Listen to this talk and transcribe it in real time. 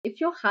If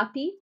you're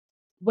happy,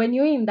 when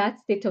you're in that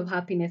state of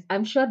happiness,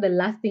 I'm sure the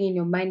last thing in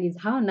your mind is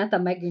how on earth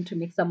am I going to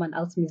make someone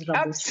else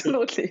miserable today?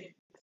 Absolutely.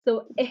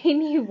 So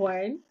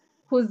anyone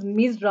who's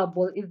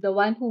miserable is the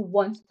one who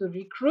wants to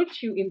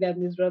recruit you in their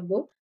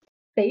miserable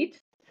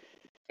state.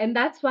 And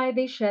that's why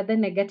they share the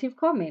negative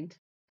comment.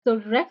 So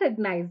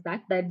recognize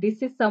that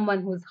this is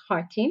someone who's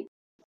hurting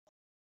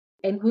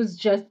and who's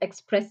just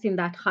expressing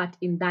that hurt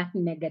in that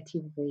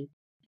negative way.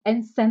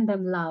 And send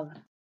them love.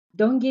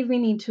 Don't give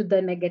in into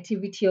the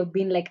negativity of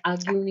being like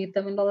arguing with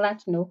them and all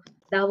that. No,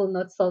 that will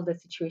not solve the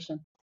situation.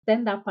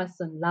 Send that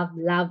person love.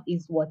 Love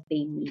is what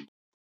they need.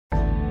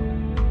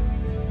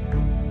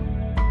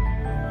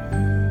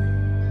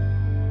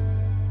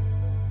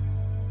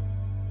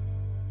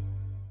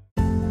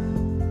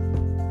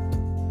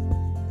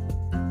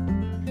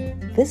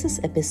 This is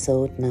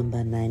episode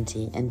number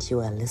 90, and you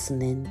are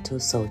listening to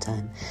Soul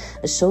Time,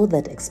 a show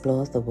that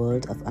explores the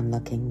world of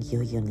unlocking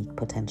your unique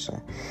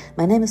potential.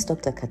 My name is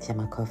Dr. Katja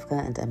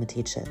Markowka, and I'm a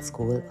teacher at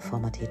school, a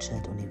former teacher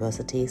at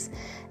universities,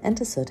 and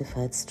a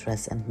certified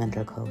stress and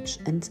mental coach,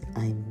 and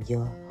I'm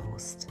your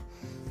host.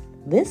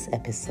 This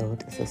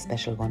episode is a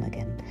special one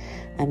again.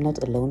 I'm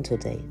not alone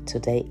today.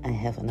 Today I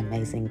have an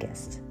amazing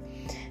guest.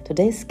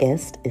 Today's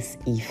guest is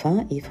Aoife.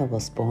 Aoife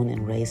was born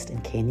and raised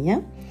in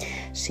Kenya.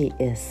 She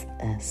is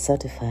a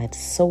certified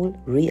soul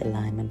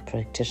realignment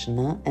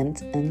practitioner and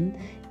an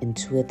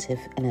intuitive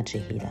energy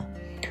healer,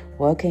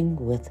 working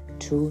with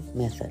two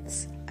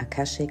methods,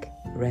 Akashic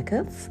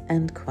Records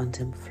and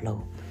Quantum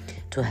Flow,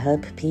 to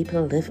help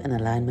people live in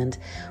alignment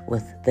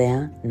with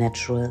their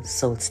natural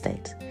soul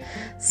state.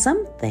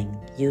 Something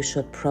you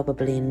should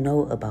probably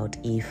know about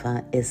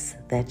Aoife is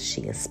that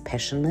she is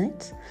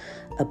passionate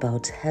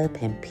about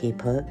helping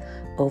people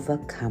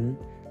overcome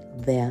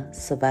their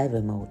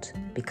survival mode,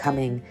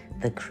 becoming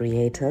the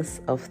creators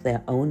of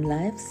their own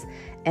lives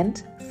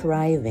and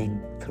thriving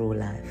through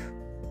life.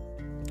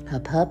 Her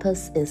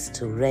purpose is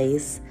to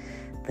raise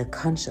the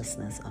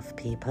consciousness of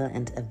people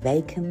and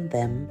awaken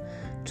them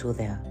to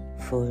their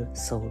full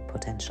soul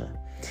potential.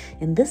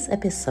 In this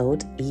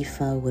episode,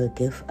 Aoife will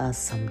give us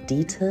some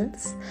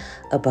details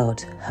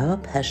about her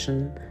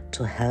passion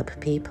to help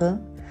people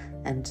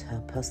and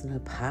her personal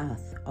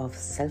path of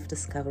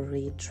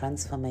self-discovery,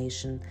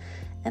 transformation,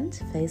 and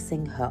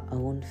facing her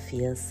own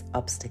fears,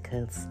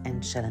 obstacles,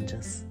 and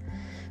challenges.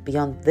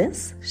 Beyond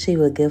this, she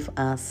will give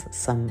us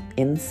some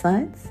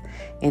insights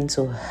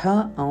into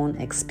her own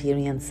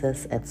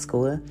experiences at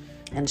school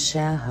and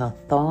share her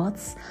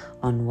thoughts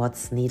on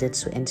what's needed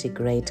to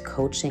integrate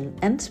coaching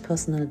and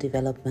personal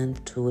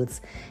development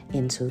tools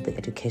into the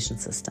education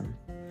system.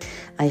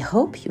 I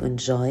hope you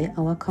enjoy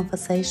our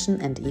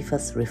conversation and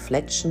Aoife's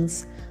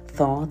reflections,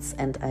 thoughts,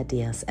 and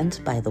ideas. And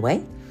by the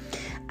way,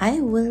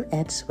 I will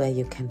add where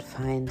you can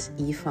find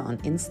Aoife on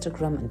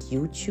Instagram and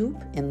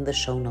YouTube in the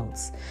show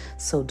notes.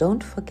 So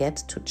don't forget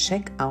to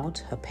check out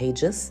her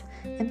pages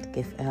and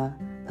give her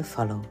a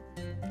follow.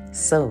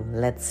 So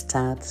let's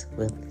start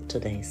with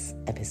today's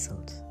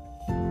episode.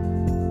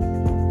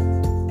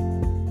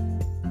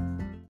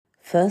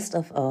 First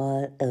of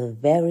all, a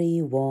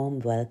very warm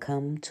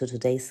welcome to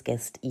today's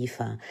guest,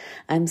 Aoife.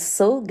 I'm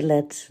so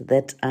glad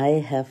that I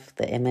have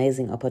the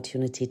amazing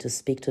opportunity to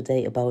speak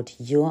today about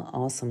your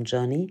awesome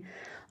journey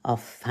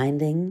of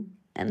finding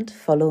and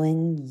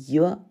following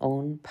your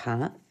own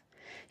path,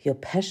 your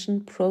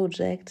passion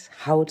project,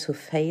 how to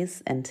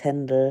face and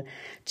handle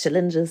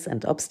challenges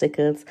and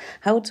obstacles,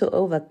 how to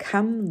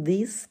overcome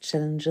these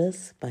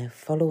challenges by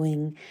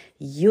following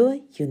your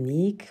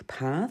unique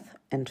path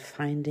and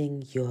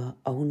finding your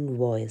own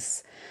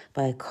voice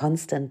by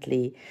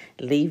constantly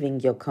leaving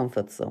your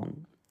comfort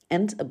zone,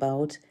 and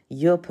about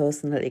your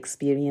personal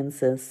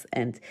experiences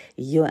and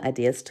your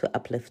ideas to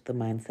uplift the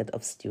mindset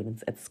of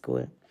students at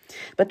school.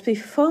 But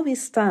before we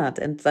start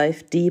and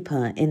dive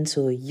deeper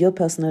into your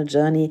personal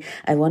journey,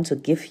 I want to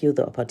give you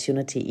the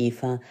opportunity,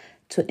 Aoife,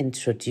 to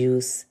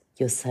introduce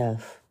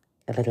yourself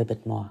a little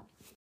bit more.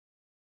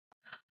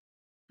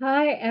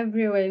 Hi,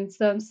 everyone.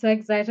 So I'm so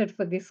excited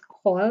for this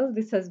call.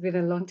 This has been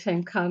a long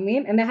time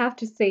coming. And I have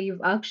to say, you've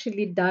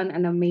actually done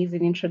an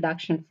amazing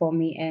introduction for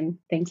me. And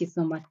thank you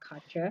so much,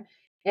 Katja.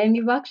 And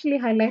you've actually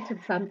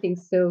highlighted something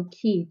so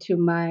key to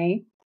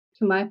my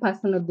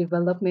personal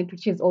development,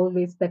 which is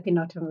always stepping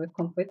out of my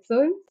comfort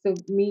zone. So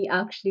me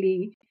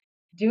actually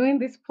doing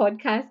this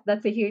podcast,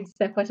 that's a huge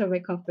step out of my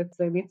comfort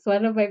zone. It's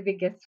one of my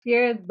biggest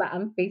fears, but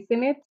I'm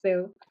facing it.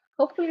 So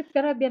hopefully, it's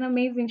going to be an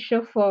amazing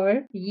show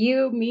for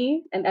you,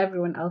 me, and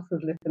everyone else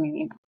who's listening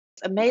in.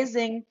 It's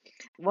amazing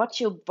what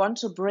you want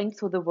to bring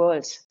to the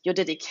world, your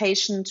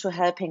dedication to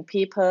helping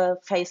people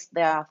face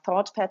their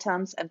thought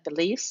patterns and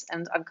beliefs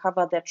and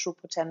uncover their true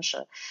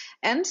potential.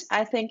 And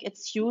I think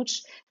it's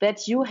huge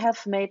that you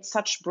have made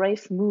such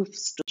brave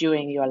moves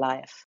during your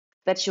life,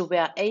 that you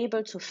were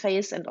able to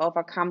face and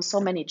overcome so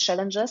many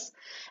challenges,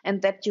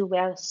 and that you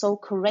were so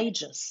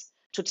courageous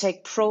to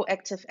take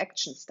proactive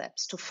action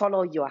steps, to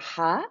follow your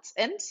heart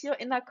and your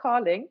inner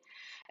calling,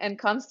 and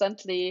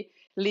constantly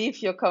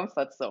leave your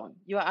comfort zone.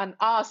 You are an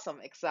awesome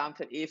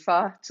example,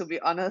 Eva, to be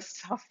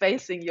honest, of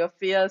facing your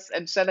fears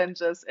and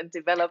challenges and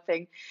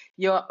developing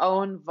your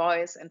own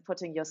voice and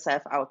putting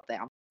yourself out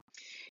there.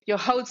 Your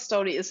whole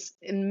story is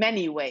in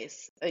many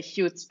ways a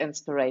huge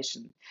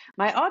inspiration.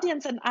 My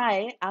audience and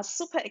I are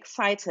super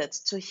excited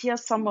to hear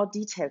some more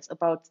details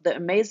about the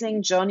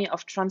amazing journey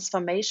of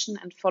transformation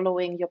and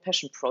following your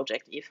passion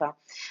project, Eva.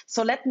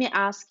 So let me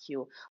ask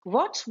you,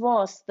 what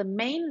was the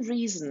main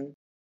reason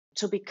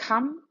to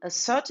become a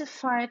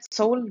certified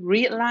soul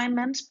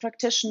realignment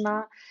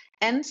practitioner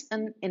and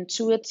an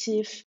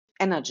intuitive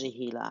energy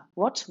healer?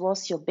 What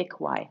was your big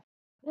why?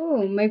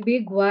 Oh, my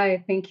big why, I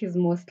think, is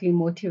mostly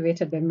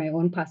motivated by my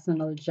own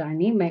personal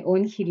journey, my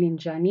own healing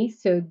journey.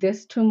 So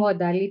these two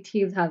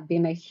modalities have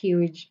been a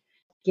huge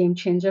game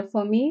changer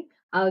for me.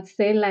 I would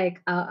say,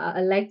 like,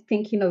 I like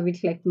thinking of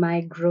it like my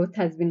growth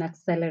has been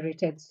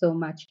accelerated so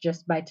much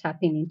just by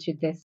tapping into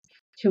this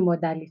two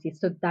modalities.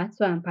 So that's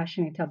what I'm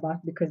passionate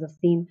about because I've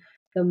seen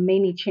the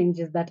many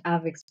changes that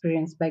I've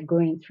experienced by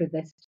going through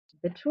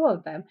the two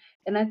of them.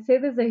 And I'd say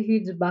there's a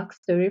huge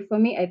backstory for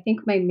me. I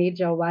think my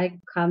major why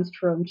comes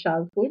from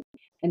childhood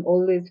and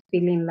always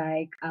feeling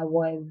like I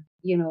was,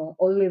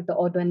 always the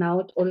odd one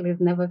out, always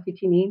never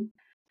fitting in.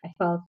 I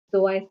felt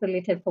so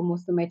isolated for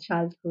most of my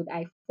childhood.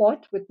 I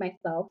fought with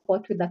myself,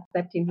 fought with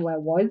accepting who I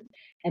was,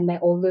 and I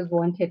always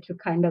wanted to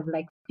kind of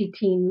like fit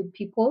in with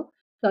people.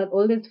 So I'd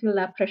always feel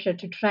that pressure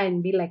to try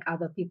and be like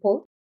other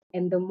people.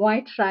 And the more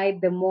I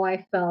tried, the more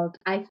I felt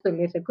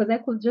isolated because I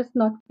could just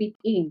not fit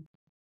in.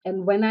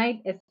 And when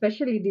I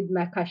especially did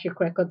my Akashic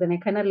records and I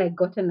kind of like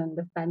got an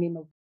understanding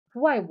of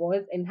who I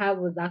was and how I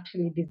was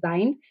actually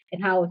designed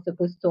and how I was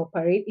supposed to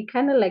operate, it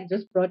kind of like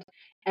just brought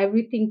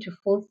everything to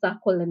full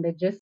circle. And I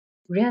just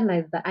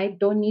realized that I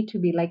don't need to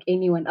be like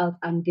anyone else.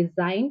 I'm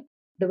designed.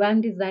 The way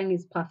I'm designed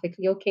is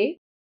perfectly okay.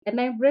 And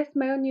I embrace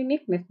my own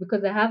uniqueness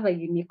because I have a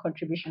unique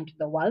contribution to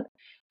the world.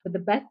 But the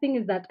best thing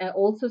is that I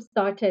also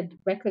started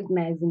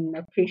recognizing and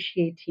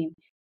appreciating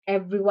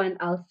everyone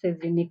else's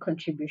unique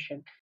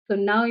contribution. So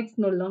now it's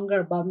no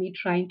longer about me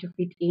trying to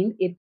fit in.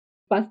 It's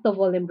first of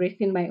all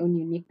embracing my own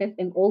uniqueness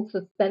and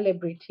also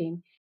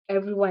celebrating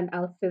everyone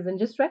else's and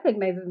just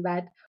recognizing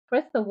that,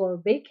 first of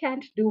all, they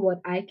can't do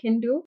what I can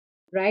do,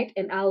 right?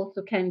 And I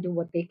also can do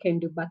what they can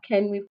do. But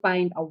can we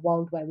find a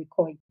world where we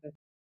coexist?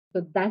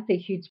 So that's a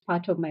huge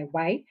part of my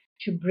why,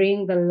 to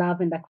bring the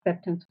love and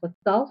acceptance for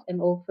self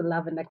and also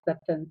love and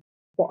acceptance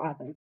for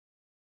others.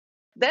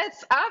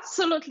 That's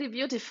absolutely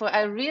beautiful.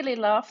 I really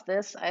love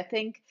this. I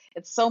think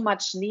it's so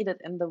much needed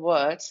in the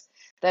world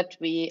that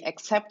we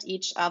accept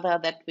each other,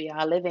 that we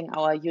are living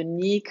our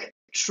unique,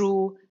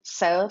 true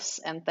selves,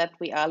 and that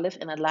we are live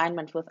in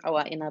alignment with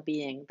our inner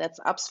being. That's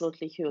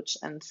absolutely huge.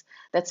 And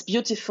that's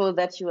beautiful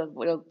that you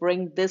will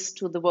bring this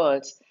to the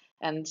world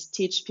and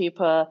teach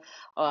people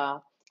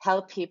or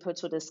help people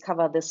to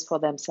discover this for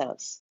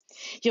themselves.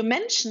 You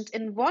mentioned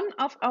in one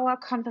of our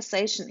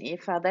conversation,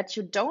 Eva, that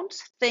you don't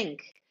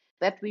think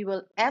that we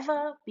will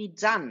ever be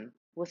done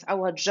with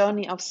our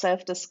journey of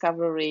self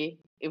discovery,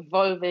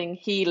 evolving,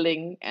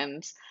 healing,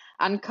 and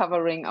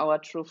uncovering our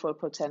true full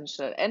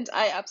potential. And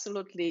I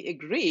absolutely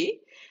agree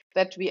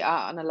that we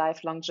are on a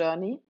lifelong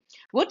journey.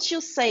 Would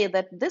you say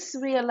that this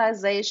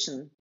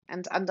realization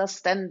and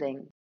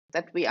understanding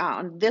that we are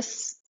on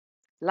this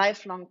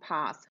lifelong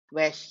path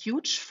were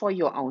huge for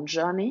your own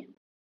journey?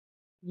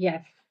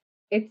 Yes,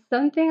 it's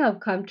something I've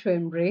come to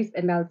embrace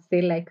and I'll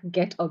say like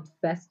get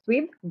obsessed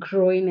with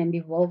growing and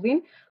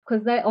evolving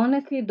because I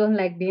honestly don't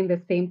like being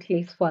the same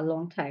place for a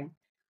long time.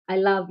 I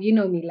love, you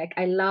know me, like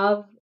I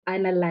love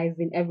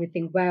analyzing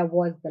everything where I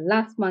was the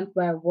last month,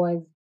 where I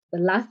was the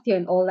last year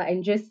and all that,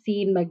 and just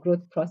seeing my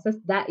growth process.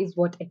 That is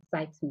what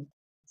excites me.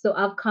 So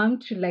I've come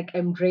to like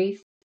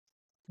embrace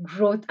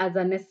growth as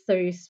a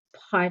necessary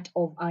part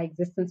of our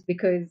existence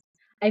because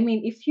I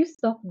mean if you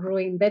stop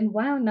growing then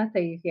why on earth are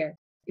you here?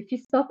 If you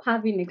stop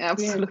having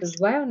experiences, Absolutely.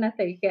 why on earth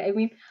are you here? I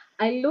mean,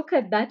 I look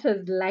at that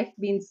as life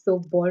being so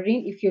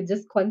boring if you're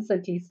just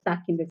constantly stuck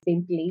in the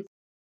same place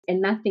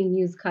and nothing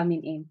new is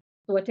coming in.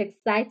 So what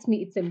excites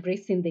me is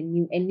embracing the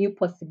new and new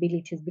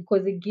possibilities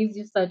because it gives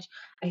you such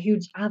a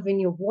huge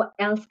avenue of what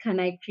else can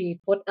I create,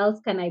 what else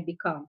can I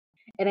become.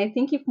 And I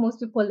think if most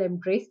people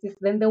embrace this,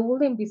 then they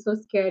wouldn't be so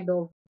scared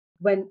of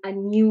when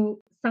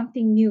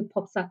something new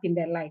pops up in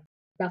their life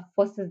that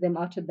forces them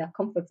out of their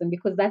comfort zone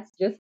because that's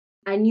just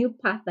a new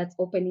path that's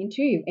opening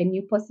to you and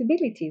new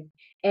possibilities.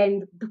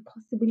 And the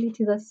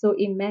possibilities are so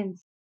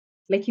immense.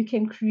 Like you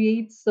can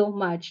create so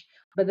much.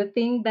 But the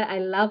thing that I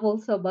love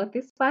also about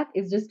this path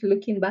is just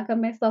looking back at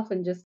myself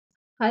and just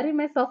patting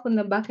myself on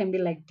the back and be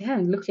like,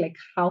 damn, look like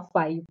how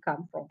far you've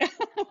come from.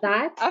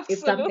 That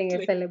is something I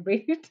Absolutely.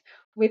 celebrate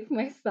with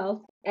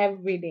myself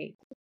every day.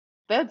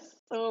 That's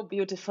so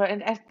beautiful.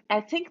 And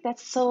I think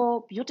that's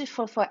so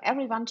beautiful for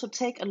everyone to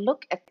take a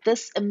look at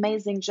this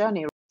amazing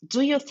journey.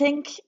 Do you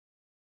think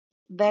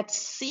that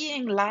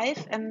seeing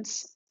life and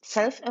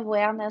self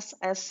awareness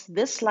as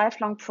this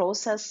lifelong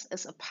process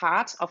is a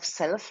part of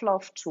self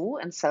love too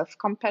and self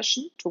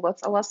compassion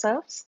towards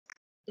ourselves?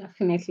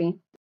 Definitely.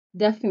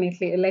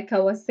 Definitely. Like I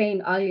was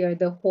saying earlier,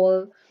 the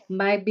whole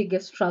my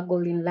biggest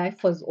struggle in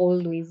life was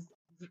always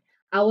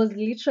I was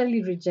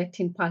literally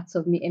rejecting parts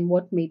of me and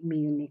what made me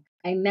unique.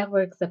 I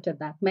never accepted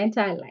that my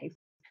entire life.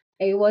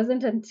 It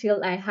wasn't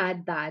until I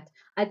had that.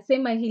 I'd say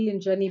my healing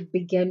journey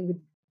began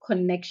with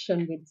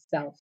connection with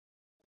self.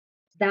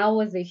 That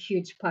was a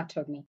huge part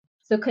of me.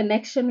 So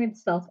connection with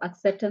self,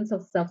 acceptance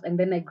of self, and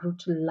then I grew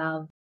to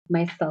love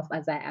myself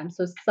as I am.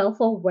 So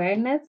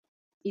self-awareness,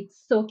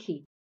 it's so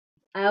key.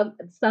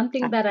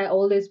 Something that I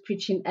always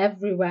preach in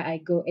everywhere I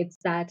go, it's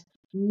that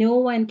no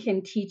one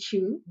can teach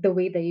you the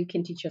way that you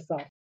can teach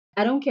yourself.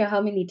 I don't care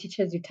how many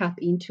teachers you tap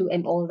into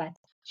and all that.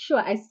 Sure,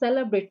 I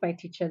celebrate my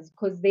teachers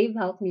because they've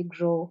helped me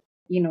grow,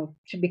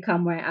 to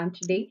become where I am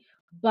today.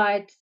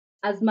 But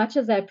as much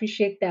as I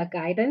appreciate their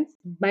guidance,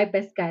 my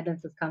best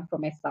guidance has come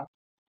from myself.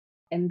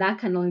 And that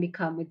can only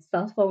come with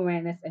self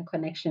awareness and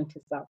connection to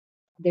self.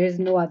 There is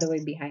no other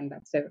way behind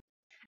that. So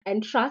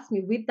and trust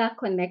me, with that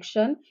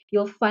connection,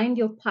 you'll find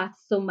your path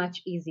so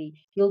much easy.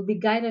 You'll be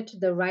guided to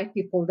the right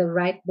people, the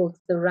right books,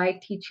 the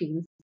right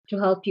teachings to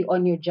help you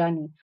on your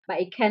journey. But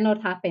it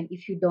cannot happen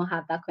if you don't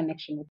have that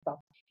connection with self.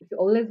 If you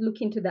always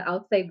look into the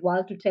outside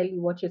world to tell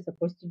you what you're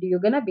supposed to do, you're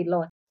going to be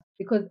lost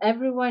because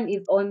everyone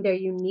is on their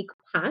unique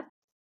path.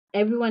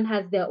 Everyone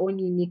has their own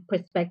unique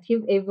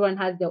perspective. Everyone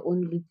has their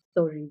own lived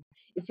stories.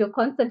 If you're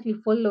constantly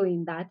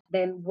following that,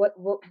 then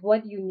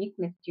what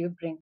uniqueness do you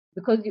bring?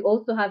 Because you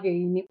also have your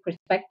unique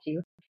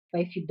perspective.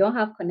 But if you don't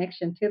have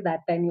connection to that,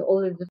 then you're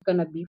always just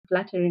gonna be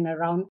fluttering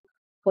around,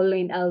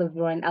 following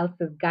everyone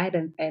else's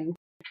guidance, and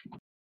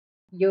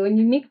your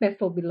uniqueness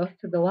will be lost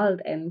to the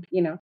world. And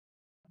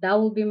that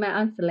will be my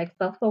answer. Like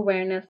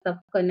self-awareness,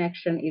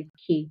 self-connection is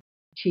key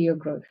to your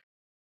growth.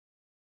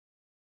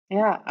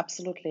 Yeah,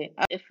 absolutely.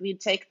 If we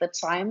take the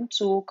time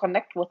to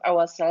connect with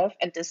ourselves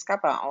and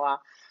discover our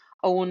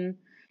own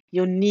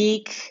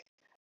unique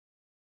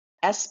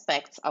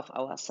aspects of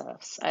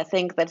ourselves, I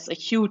think that's a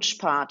huge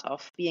part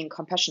of being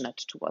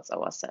compassionate towards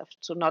ourselves,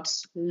 to not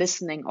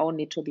listening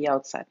only to the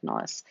outside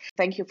noise.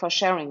 Thank you for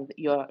sharing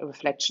your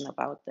reflection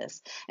about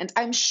this. And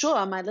I'm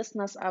sure my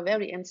listeners are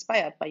very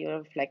inspired by your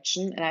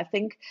reflection.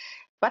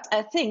 But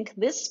I think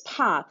this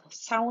path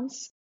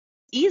sounds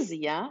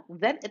easier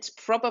than it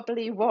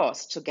probably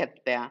was to get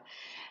there.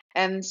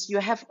 And you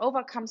have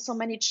overcome so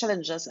many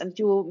challenges, and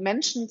you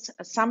mentioned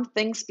some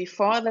things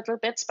before a little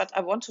bit, but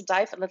I want to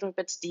dive a little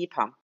bit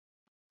deeper.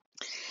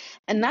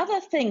 Another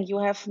thing you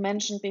have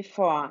mentioned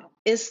before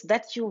is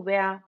that you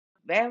were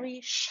very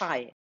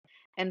shy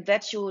and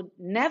that you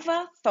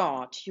never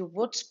thought you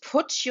would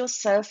put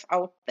yourself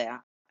out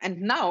there.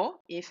 And now,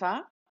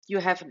 Eva, you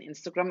have an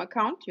Instagram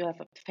account, you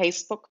have a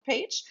Facebook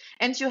page,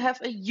 and you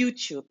have a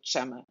YouTube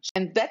channel.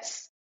 And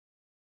that's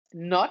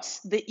not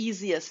the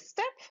easiest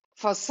step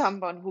for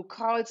someone who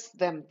calls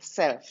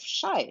themselves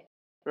shy,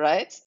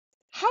 right?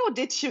 How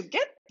did you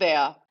get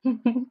there?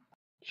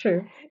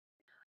 True.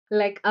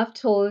 Like I've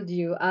told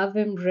you, I've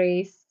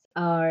embraced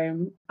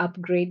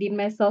upgrading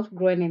myself,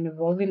 growing and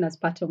evolving as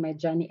part of my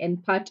journey.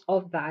 And part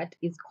of that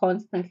is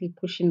constantly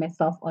pushing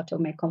myself out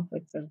of my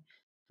comfort zone.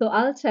 So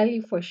I'll tell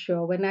you for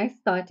sure, when I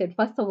started,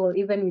 first of all,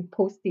 even with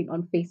posting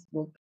on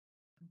Facebook,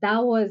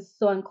 that was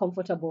so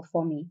uncomfortable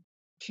for me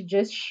to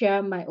just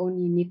share my own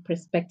unique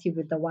perspective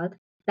with the world.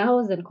 That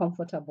was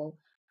uncomfortable.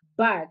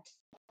 But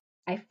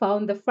I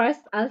found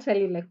I'll tell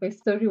you, like, my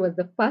story was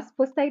the first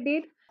post I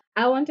did.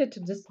 I wanted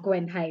to just go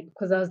and hide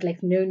because I was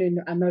like, no, no,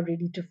 no, I'm not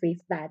ready to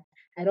face that.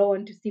 I don't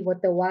want to see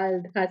what the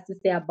world has to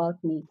say about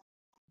me.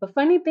 The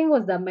funny thing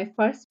was that my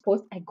first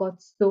post, I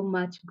got so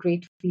much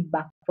great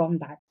feedback from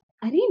that.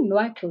 I didn't know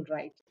I could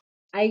write.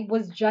 I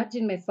was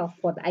judging myself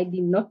for that. I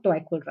did not know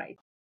I could write.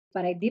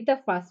 But I did the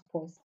first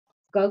post,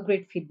 got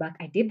great feedback.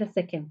 I did the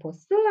second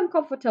post, still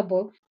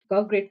uncomfortable,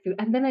 got great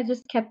feedback. And then I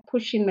just kept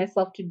pushing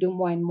myself to do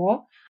more and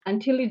more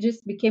until it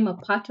just became a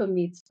part of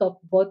me. It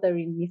stopped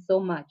bothering me so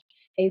much.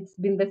 It's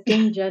been the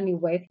same journey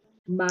with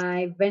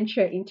my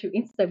venture into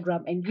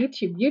Instagram and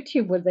YouTube.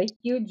 YouTube was a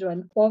huge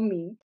one for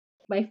me.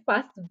 My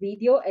first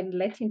video and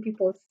letting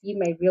people see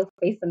my real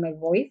face and my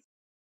voice,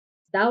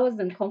 that was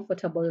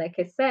uncomfortable. Like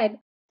I said,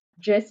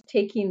 just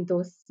taking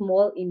those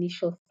small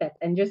initial steps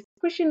and just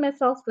pushing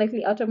myself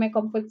slightly out of my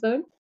comfort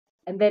zone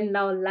and then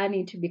now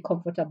learning to be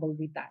comfortable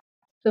with that.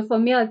 So for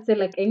me, I'd say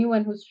like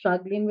anyone who's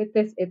struggling with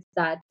this, it's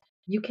that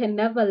you can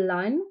never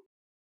learn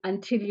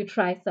until you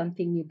try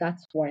something new.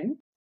 That's one.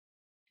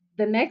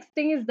 The next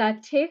thing is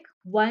that take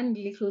one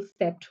little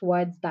step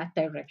towards that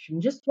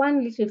direction, just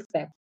one little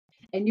step.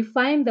 And you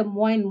find the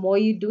more and more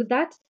you do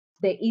that,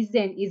 the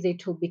easier and easier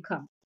it will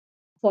become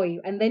for you.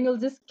 And then you'll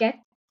just get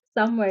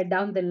somewhere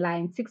down the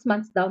line, 6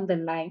 months down the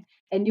line,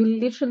 and you'll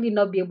literally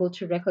not be able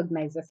to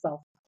recognize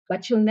yourself.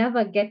 But you'll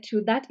never get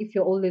to that if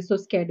you're always so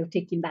scared of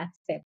taking that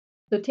step.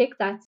 So take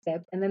that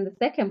step. And then the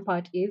second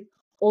part is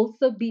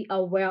also be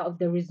aware of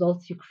the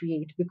results you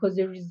create because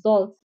the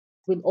results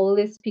will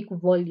always speak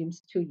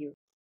volumes to you.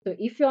 So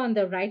if you're on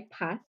the right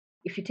path,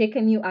 if you take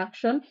a new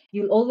action,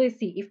 you'll always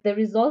see if the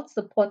result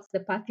supports the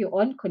path you're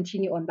on,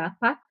 continue on that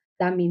path.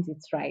 That means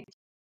it's right.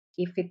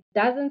 If it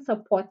doesn't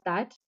support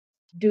that,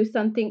 do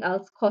something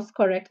else, course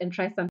correct, and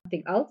try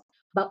something else,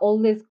 but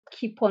always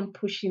keep on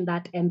pushing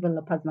that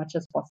envelope as much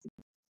as possible.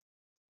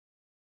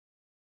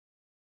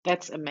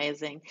 That's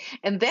amazing.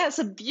 And there's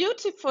a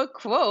beautiful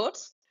quote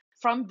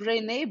from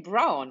Brene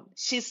Brown.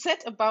 She said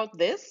about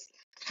this: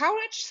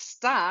 courage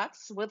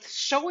starts with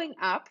showing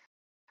up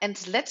and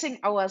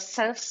letting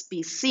ourselves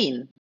be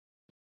seen.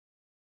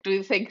 Do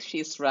you think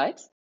she's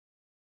right?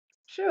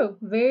 True,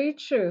 very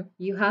true.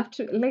 You have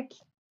to, like,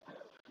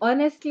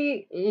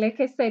 honestly, like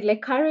I said,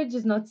 like courage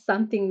is not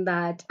something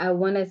that I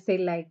want to say,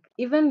 like,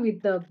 even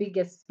with the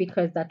biggest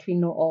speakers that we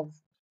know of,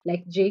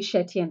 like Jay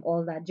Shetty and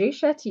all that. Jay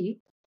Shetty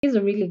is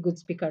a really good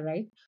speaker,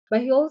 right?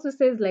 But he also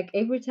says, like,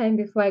 every time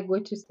before I go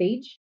to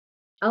stage,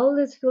 I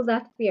always feel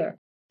that fear,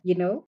 you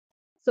know?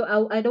 So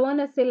I don't want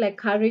to say like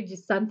courage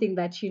is something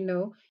that,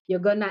 you're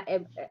going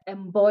to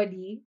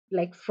embody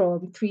like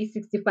from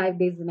 365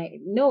 days a night.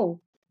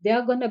 No, there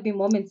are going to be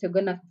moments you're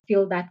going to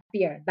feel that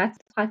fear. That's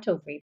part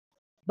of it,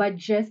 but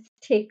just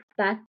take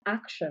that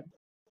action.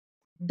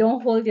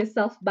 Don't hold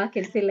yourself back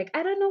and say, like,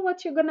 I don't know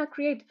what you're going to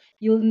create.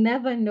 You'll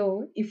never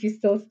know if you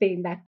still stay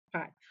in that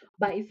part.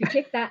 But if you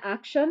take that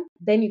action,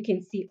 then you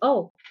can see,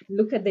 oh,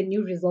 look at the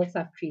new results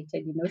I've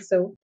created.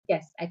 So,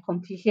 yes, I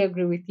completely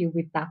agree with you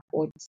with that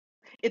quote.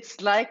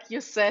 It's like you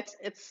said,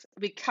 it's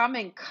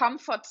becoming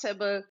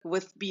comfortable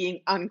with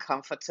being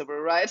uncomfortable,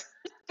 right?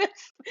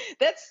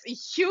 that's a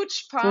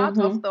huge part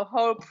of Mm-hmm. the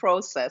whole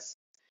process.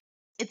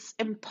 It's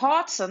an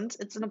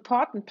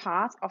important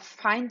part of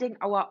finding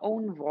our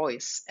own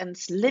voice and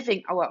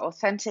living our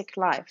authentic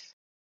life,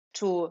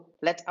 to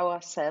let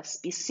ourselves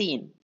be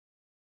seen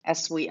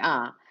as we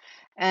are.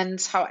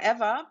 And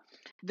however,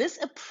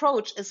 this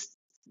approach is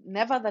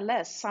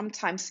nevertheless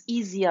sometimes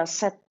easier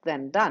said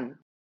than done.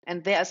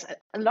 And there's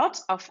a lot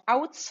of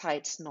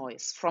outside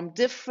noise from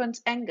different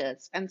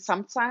angles. And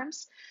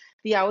sometimes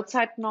the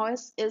outside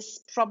noise is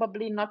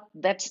probably not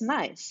that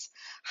nice.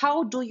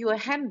 How do you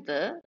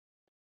handle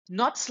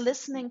not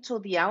listening to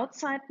the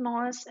outside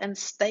noise and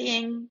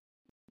staying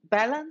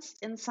balanced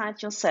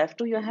inside yourself?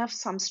 Do you have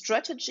some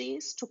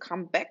strategies to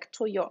come back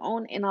to your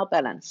own inner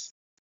balance?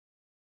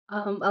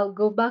 I'll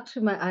go back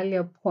to my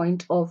earlier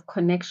point of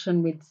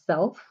connection with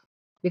self,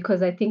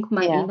 because I think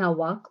my Yeah. inner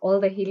work, all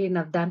the healing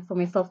I've done for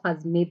myself,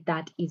 has made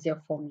that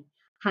easier for me.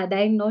 Had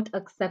I not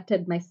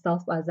accepted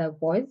myself as I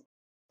was,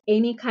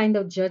 any kind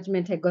of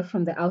judgment I got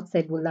from the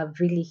outside will have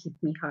really hit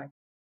me hard.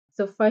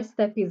 So first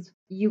step is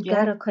you Yeah.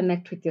 gotta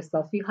connect with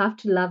yourself. You have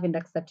to love and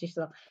accept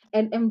yourself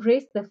and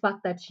embrace the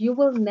fact that you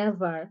will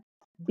never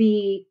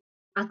be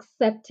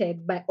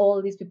accepted by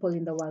all these people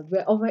in the world.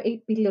 We're over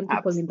 8 billion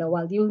people in the Absolutely.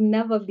 world. You'll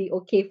never be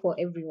okay for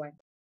everyone.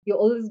 You're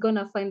always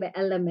gonna find the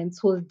elements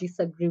who will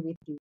disagree with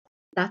you.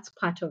 That's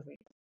part of it.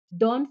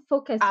 Don't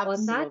focus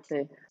on that.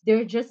 Absolutely.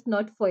 They're just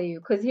not for you.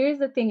 Because here's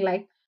the thing,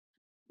 like,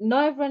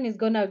 not everyone is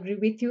going to agree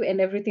with you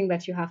and everything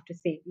that you have to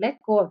say. Let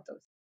go of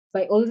those.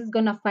 But always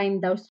going to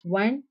find those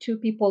one, two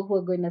people who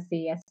are going to say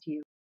yes to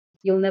you.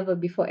 You'll never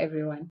be for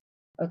everyone.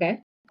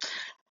 Okay?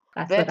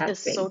 That's what That I'd is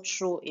so say.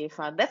 true,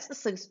 Eva.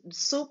 That's a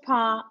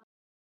super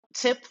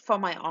tip for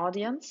my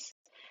audience,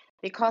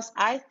 because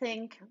I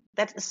think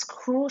that is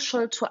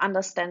crucial to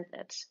understand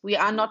it. We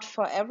are not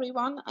for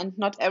everyone, and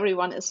not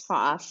everyone is for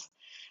us.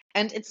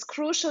 And it's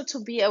crucial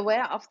to be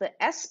aware of the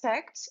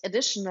aspect,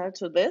 additional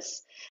to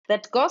this,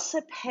 that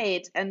gossip,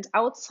 hate, and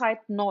outside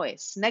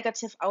noise,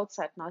 negative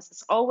outside noise,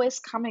 is always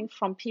coming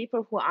from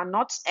people who are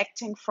not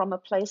acting from a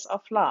place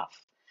of love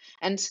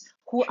and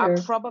who are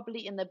Sure.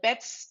 probably in a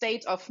bad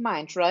state of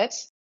mind, right?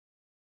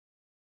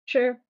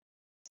 Sure.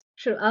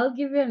 Sure. I'll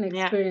give you an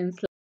Yeah. experience.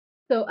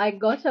 So I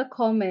got a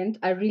comment,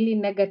 a really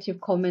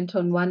negative comment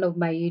on one of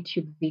my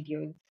YouTube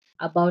videos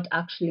about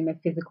actually my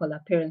physical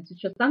appearance,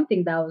 which was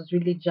something that I was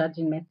really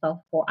judging myself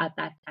for at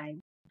that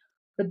time.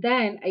 But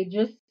then I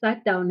just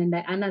sat down and I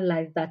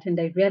analyzed that and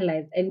I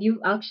realized, and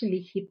you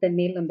actually hit the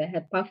nail on the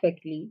head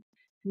perfectly.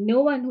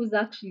 No one who's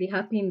actually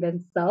happy in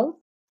themselves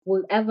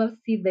will ever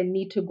see the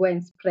need to go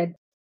and spread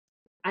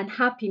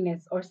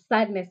unhappiness or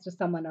sadness to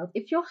someone else.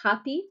 If you're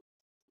happy,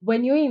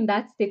 when you're in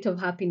that state of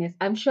happiness,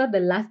 I'm sure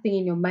the last thing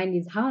in your mind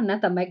is, how on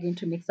earth am I going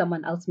to make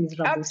someone else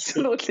miserable today?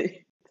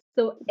 Absolutely.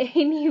 So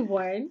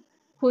anyone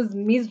who's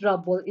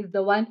miserable is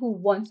the one who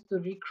wants to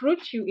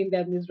recruit you in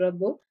their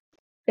miserable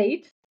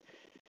state,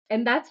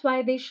 and that's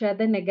why they share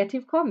the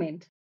negative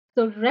comment.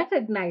 So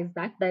recognize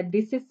that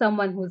this is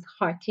someone who's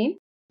hurting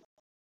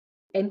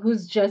and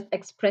who's just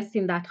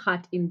expressing that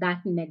hurt in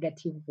that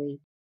negative way,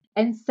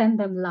 and send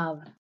them love.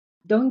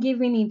 Don't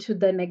give in into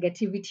the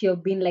negativity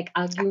of being like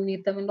arguing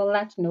with them and all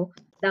that. No,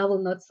 that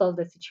will not solve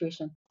the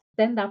situation.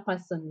 Send that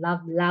person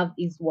love. Love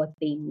is what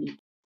they need.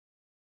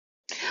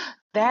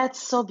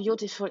 That's so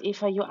beautiful,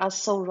 Eva. You are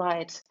so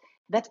right.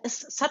 That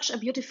is such a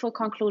beautiful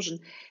conclusion.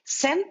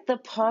 Send the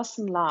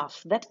person love.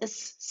 That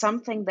is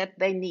something that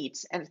they need.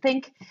 And I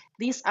think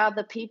these are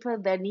the people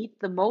that need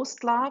the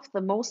most love,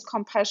 the most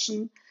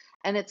compassion.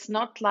 And it's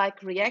not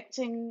like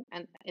reacting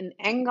and in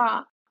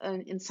anger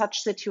in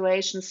such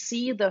situations.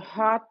 See the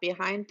hurt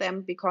behind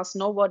them, because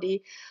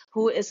nobody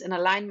who is in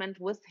alignment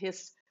with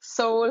his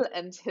soul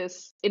and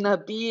his inner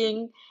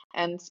being,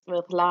 and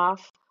with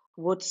love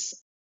would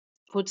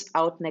put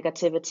out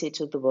negativity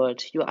to the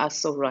world. You are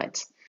so right.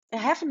 I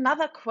have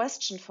another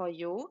question for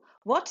you.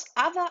 What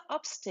other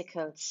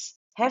obstacles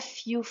have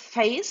you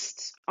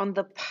faced on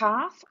the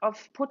path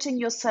of putting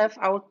yourself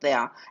out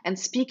there and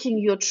speaking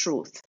your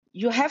truth?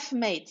 You have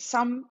made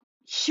some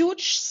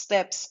huge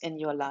steps in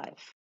your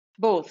life,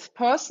 both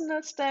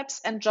personal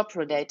steps and job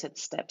related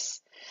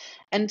steps.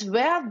 And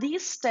were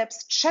these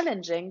steps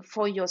challenging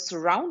for your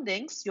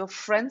surroundings, your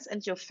friends,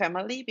 and your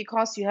family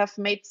because you have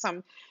made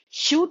some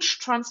huge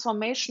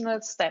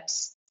transformational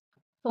steps?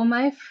 For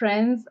my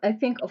friends, I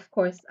think, of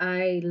course,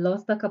 I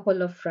lost a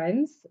couple of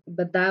friends,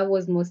 but that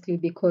was mostly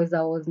because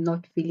I was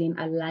not feeling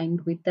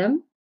aligned with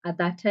them at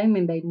that time,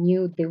 and I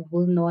knew they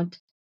will not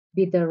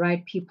be the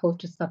right people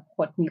to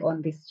support me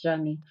on this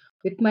journey.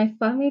 With my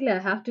family, I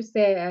have to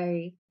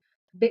say,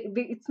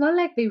 it's not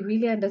like they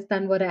really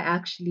understand what I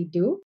actually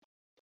do,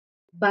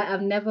 but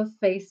I've never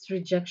faced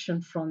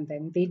rejection from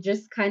them. They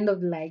just kind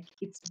of like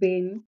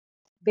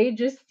they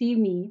just see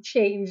me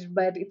change,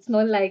 but it's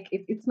not like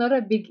it's not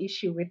a big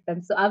issue with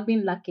them. So I've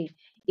been lucky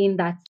in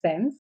that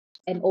sense.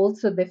 And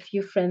also the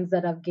few friends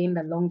that I've gained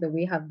along the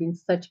way have been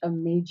such a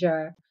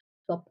major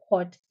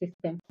support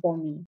system for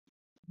me.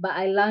 But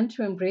I learned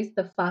to embrace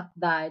the fact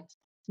that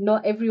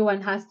not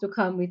everyone has to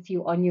come with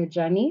you on your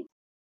journey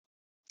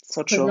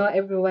So because true. not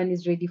everyone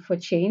is ready for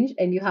change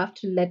and you have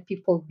to let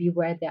people be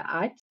where they're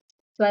at.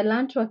 So I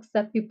learned to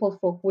accept people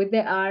for who they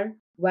are,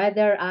 where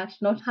they're at,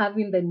 not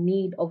having the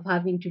need of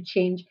having to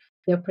change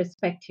their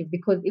perspective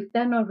because if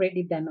they're not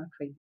ready, they're not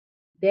ready.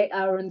 They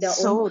are on their own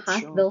So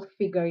path, true. they'll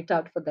figure it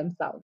out for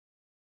themselves.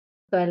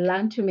 So I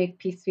learned to make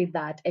peace with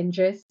that and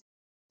just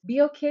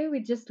be okay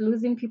with just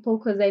losing people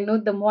because I know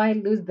the more I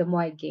lose, the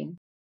more I gain.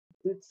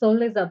 It's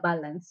always a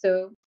balance.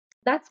 So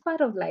that's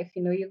part of life.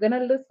 You're going to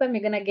lose some,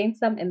 you're going to gain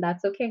some, and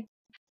that's okay.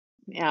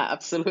 Yeah,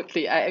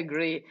 absolutely. I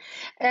agree.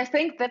 I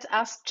think that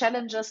as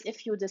challenges,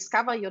 if you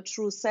discover your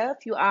true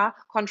self, you are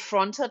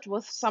confronted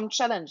with some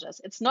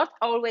challenges. It's not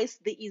always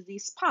the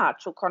easiest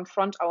part to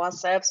confront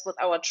ourselves with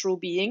our true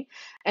being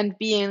and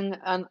being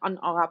on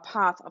our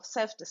path of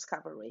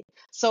self-discovery.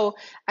 So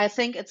I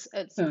think it's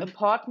Hmm.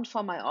 important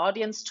for my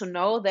audience to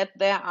know that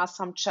there are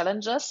some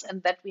challenges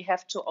and that we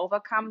have to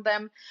overcome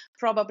them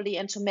probably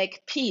and to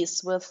make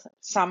peace with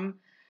some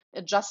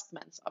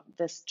adjustments of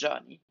this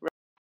journey.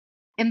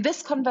 In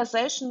this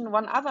conversation,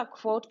 one other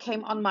quote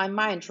came on my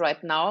mind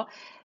right now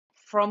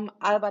by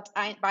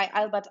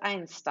Albert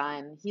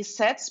Einstein. He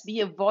said,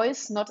 "Be a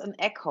voice, not an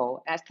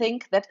echo." I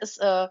think that is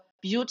a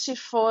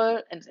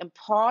beautiful and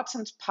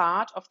important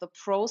part of the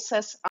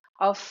process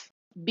of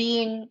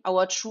being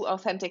our true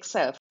authentic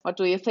self. What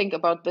do you think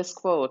about this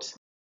quote?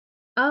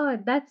 Oh,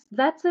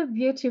 that's a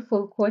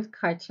beautiful quote,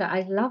 Karcha.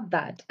 I love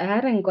that. I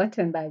hadn't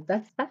gotten that.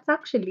 That's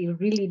actually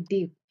really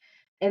deep.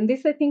 And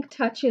this I think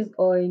touches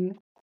on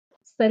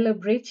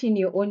celebrating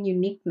your own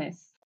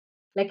uniqueness.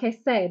 Like I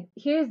said,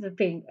 here's the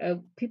thing: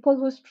 people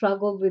who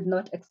struggle with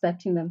not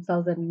accepting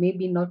themselves and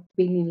maybe not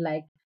feeling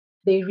like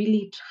they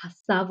really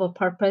serve a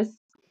purpose.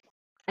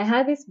 I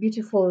had this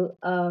beautiful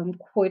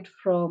quote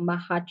from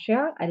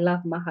Mahatria. I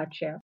love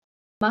Mahatria.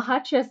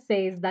 Mahatria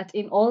says that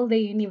in all the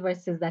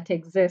universes that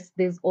exist,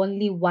 there's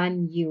only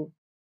one you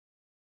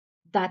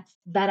that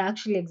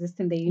actually exists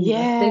in the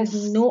universe. There's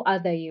Yes. no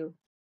other you.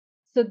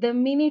 So the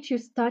minute you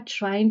start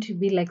trying to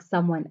be like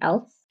someone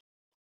else,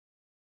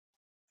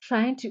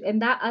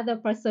 and that other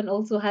person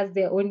also has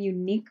their own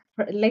unique,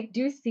 like,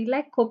 do you see,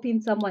 like copying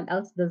someone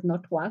else does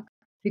not work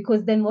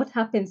because then what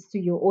happens to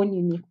your own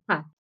unique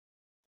path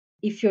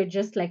if you're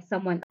just like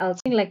someone else?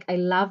 Like I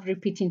love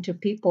repeating to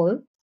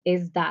people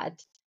is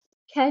that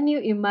can you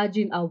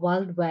imagine a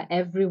world where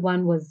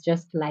everyone was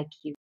just like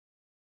you?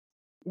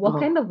 What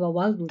kind Oh, of a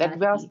world would that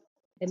that was be?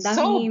 And that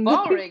so means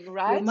boring, your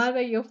right?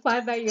 mother, your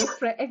father, your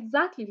friend,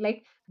 exactly.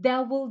 Like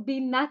there will be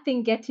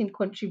nothing getting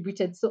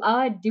contributed. So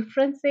our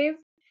differences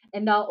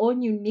and our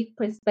own unique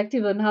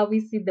perspective on how we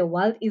see the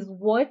world is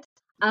what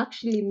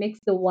actually makes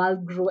the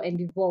world grow and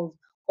evolve.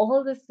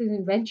 All these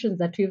inventions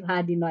that we've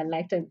had in our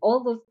lifetime,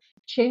 all those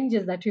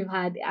changes that we've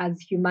had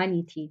as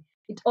humanity,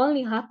 it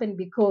only happened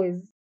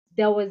because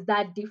there was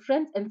that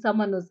difference and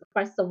someone was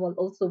first of all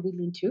also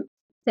willing to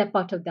step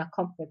out of their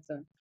comfort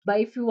zone. But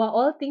if we were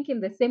all thinking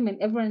the same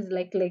and everyone's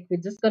like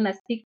we're just gonna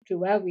stick to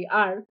where we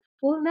are,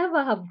 we'll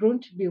never have grown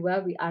to be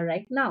where we are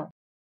right now.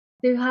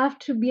 So you have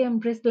to be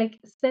embraced, like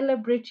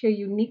celebrate your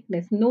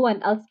uniqueness. No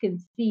one else can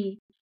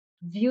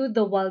view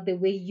the world the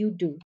way you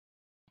do.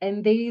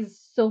 And there is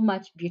so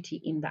much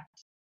beauty in that.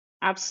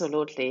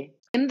 Absolutely.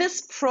 In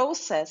this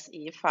process,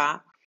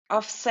 Eva,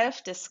 of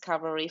self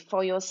discovery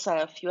for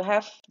yourself, you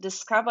have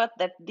discovered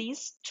that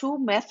these two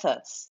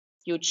methods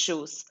you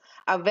choose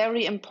are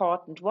very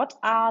important. What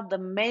are the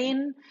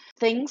main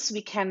things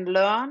we can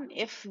learn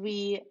if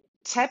we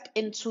tap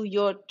into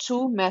your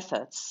two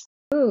methods?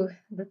 Oh,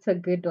 that's a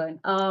good one.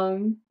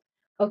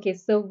 Okay,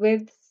 so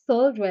with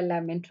Soul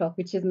Dweller Mentor,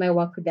 which is my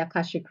work with the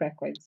Akashic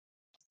Records.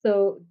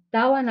 So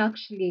that one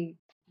actually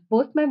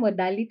both my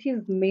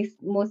modalities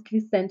mostly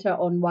center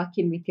on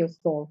working with your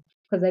soul,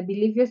 because I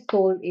believe your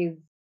soul is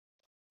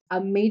a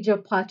major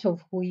part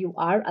of who you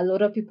are. A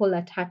lot of people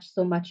attach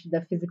so much to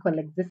the physical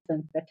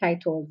existence, the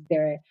titles,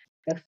 the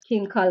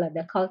skin color,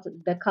 the culture,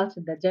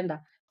 the gender.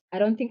 I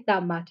don't think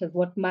that matters.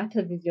 What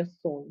matters is your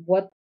soul,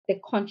 what the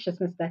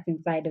consciousness that's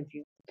inside of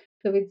you.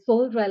 So with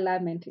soul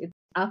realignment, it's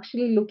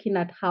actually looking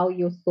at how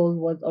your soul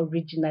was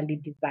originally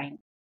designed.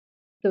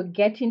 So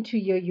get into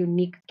your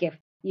unique gift,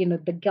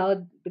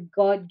 the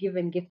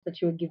God-given gifts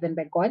that you were given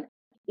by God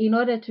in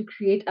order to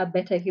create a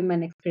better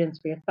human experience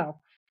for yourself.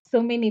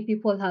 So many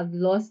people have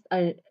lost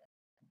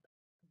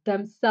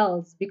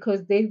themselves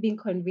because they've been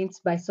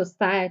convinced by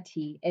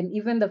society and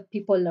even the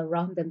people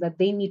around them that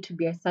they need to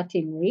be a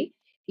certain way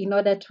in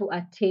order to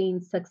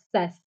attain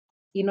success,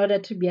 in order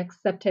to be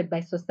accepted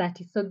by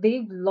society. So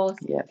they've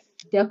lost Yes.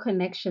 their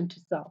connection to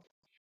self.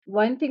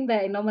 One thing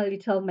that I normally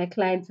tell my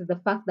clients is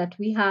the fact that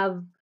we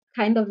have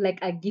kind of like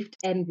a gift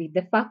envy.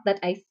 The fact that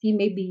I see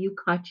maybe you,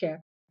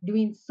 Katya,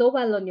 doing so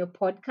well on your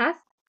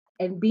podcast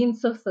and being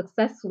so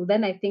successful,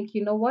 then I think,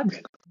 you know what?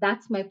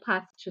 That's my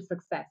path to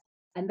success.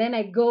 And then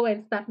I go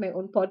and start my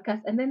own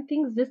podcast, and then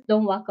things just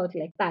don't work out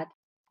like that.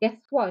 Guess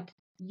what?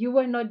 You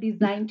were not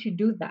designed to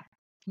do that.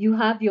 You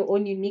have your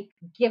own unique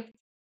gift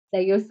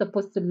that you're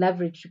supposed to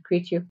leverage to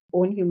create your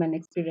own human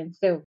experience.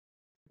 So,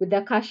 with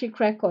the Akashic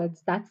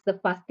records, that's the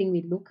first thing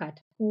we look at.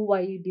 Who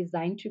were you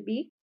designed to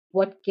be?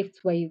 What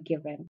gifts were you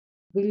given?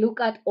 We look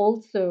at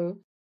also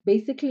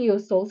basically your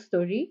soul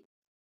story,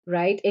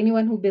 right?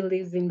 Anyone who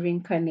believes in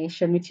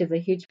reincarnation, which is a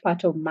huge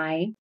part of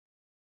my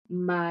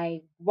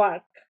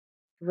work,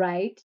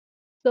 right?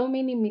 So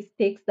many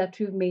mistakes that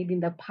we've made in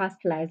the past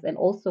lives and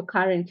also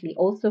currently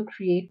also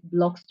create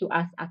blocks to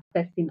us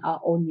accessing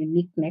our own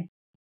uniqueness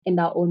and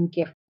our own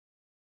gift.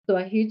 So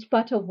a huge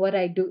part of what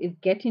I do is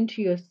get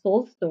into your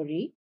soul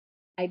story,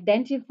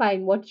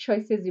 identifying what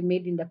choices you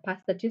made in the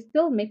past that you're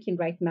still making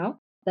right now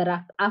that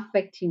are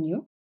affecting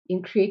you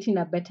in creating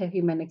a better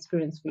human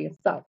experience for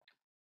yourself.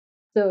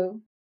 So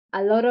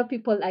a lot of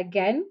people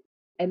again,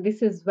 and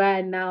this is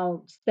where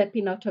now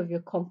stepping out of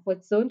your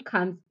comfort zone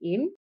comes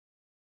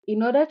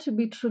in order to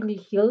be truly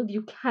healed,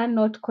 you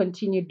cannot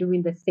continue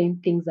doing the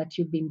same things that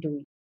you've been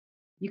doing.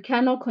 You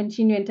cannot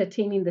continue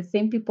entertaining the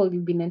same people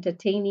you've been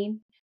entertaining,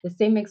 the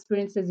same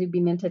experiences you've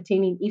been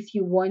entertaining if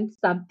you want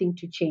something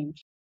to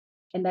change.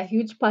 And a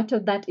huge part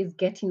of that is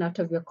getting out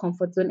of your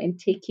comfort zone and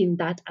taking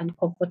that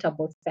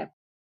uncomfortable step.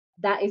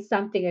 That is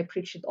something I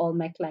preach with all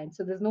my clients.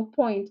 So there's no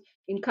point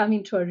in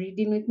coming to a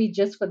reading with me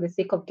just for the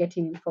sake of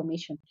getting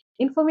information.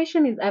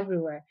 Information is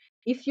everywhere.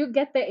 If you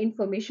get the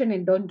information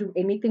and don't do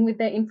anything with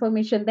the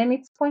information, then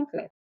it's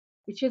pointless,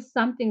 which is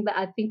something that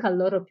I think a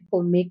lot of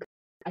people make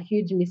a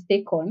huge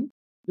mistake on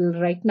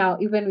right now,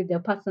 even with their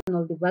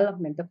personal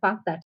development. The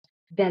fact that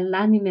they're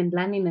learning and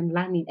learning and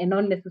learning and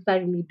not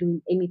necessarily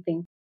doing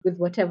anything with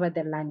whatever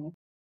they're learning.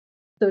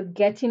 So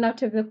getting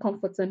out of your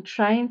comfort zone,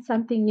 trying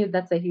something new,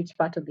 that's a huge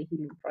part of the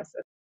healing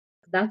process.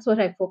 That's what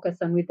I focus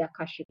on with the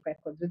Akashic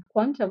Records. With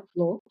Quantum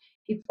Flow,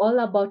 it's all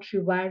about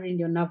rewiring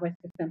your nervous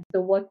system.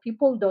 So what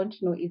people don't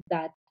know is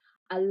that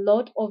a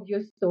lot of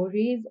your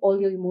stories,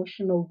 all your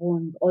emotional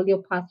wounds, all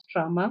your past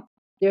trauma,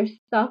 they're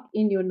stuck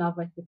in your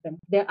nervous system.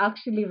 They're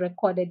actually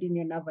recorded in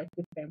your nervous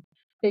system.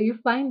 So you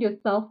find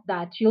yourself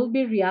that you'll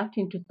be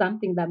reacting to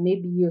something that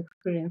maybe you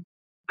experienced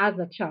as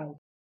a child.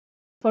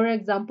 For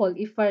example,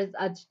 if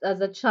as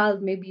a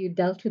child, maybe you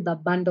dealt with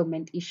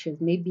abandonment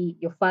issues, maybe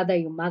your father,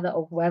 your mother,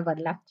 or whoever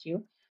left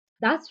you,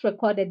 that's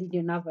recorded in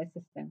your nervous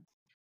system.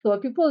 So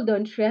what people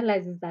don't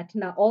realize is that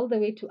now all the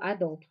way to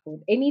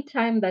adulthood,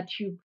 anytime that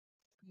you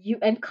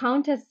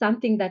encounter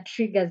something that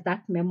triggers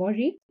that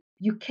memory,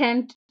 you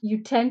tend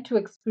to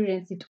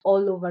experience it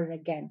all over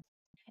again.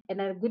 And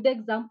a good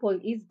example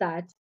is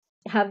that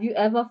have you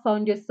ever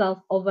found yourself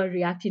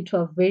overreacting to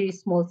a very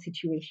small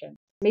situation?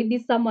 Maybe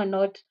someone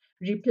not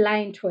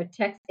replying to a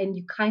text and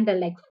you kind of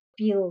like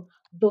feel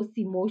those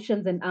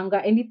emotions and anger,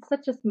 and it's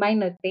such a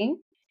minor thing.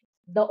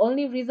 The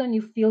only reason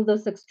you feel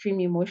those extreme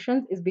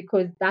emotions is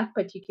because that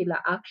particular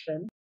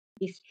action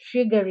is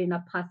triggering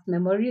a past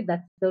memory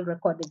that's still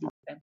recorded in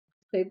them.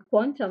 So in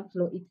quantum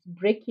flow, it's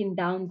breaking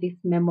down these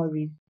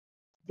memories,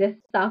 the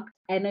stuck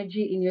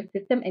energy in your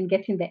system and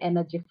getting the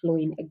energy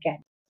flowing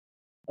again.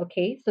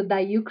 Okay, so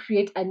that you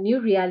create a new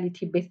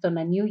reality based on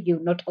a new you,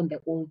 not on the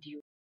old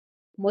you.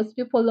 Most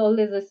people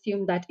always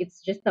assume that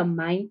it's just a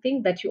mind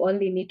thing, that you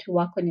only need to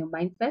work on your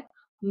mindset.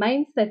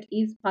 Mindset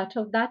is part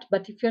of that,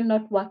 but if you're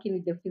not working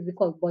with your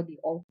physical body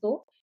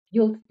also,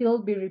 you'll still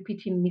be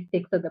repeating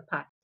mistakes of the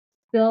past,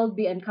 still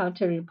be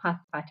encountering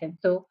past patterns.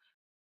 So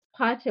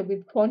part of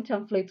with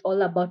quantum flow, it's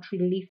all about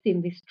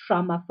releasing this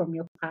trauma from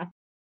your past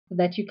so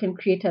that you can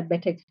create a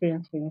better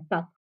experience for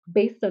yourself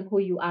based on who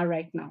you are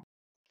right now.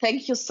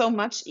 Thank you so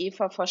much,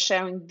 Eva, for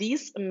sharing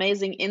these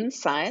amazing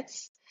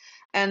insights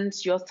and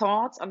your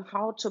thoughts on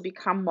how to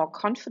become more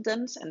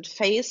confident and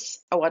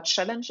face our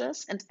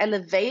challenges and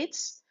elevate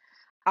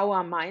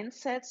our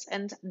mindsets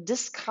and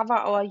discover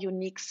our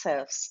unique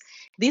selves.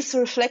 These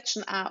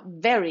reflections are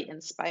very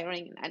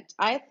inspiring, and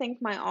I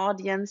think my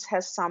audience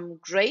has some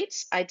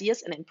great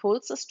ideas and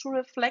impulses to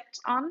reflect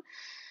on,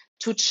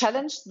 to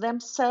challenge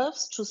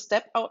themselves, to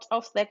step out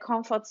of their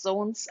comfort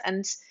zones,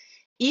 and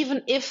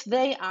even if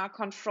they are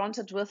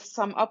confronted with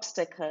some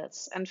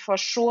obstacles, and for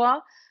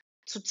sure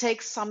to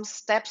take some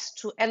steps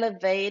to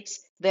elevate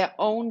their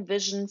own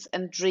visions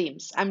and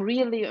dreams. I'm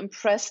really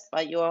impressed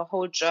by your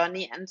whole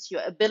journey and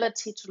your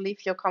ability to leave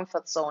your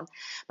comfort zone.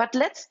 But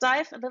let's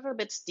dive a little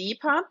bit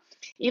deeper.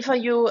 Eva,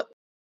 you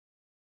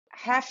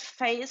have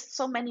faced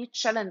so many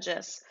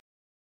challenges.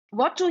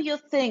 What do you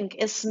think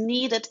is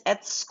needed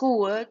at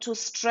school to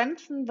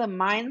strengthen the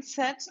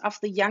mindset of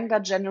the younger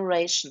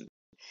generation?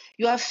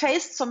 You have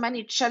faced so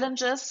many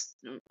challenges,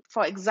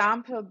 for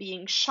example,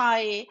 being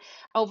shy,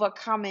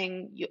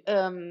 overcoming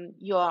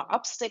your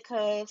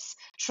obstacles,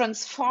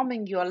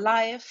 transforming your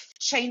life,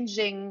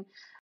 changing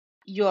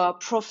your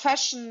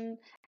profession,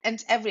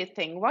 and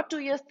everything. What do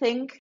you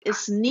think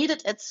is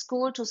needed at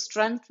school to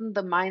strengthen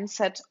the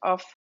mindset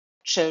of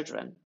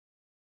children?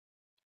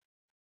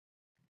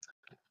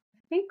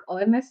 I think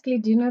honestly,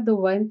 do you know the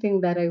one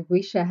thing that I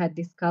wish I had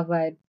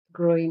discovered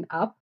growing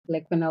up,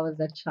 like when I was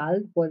a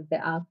child, was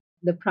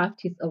the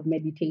practice of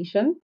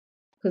meditation.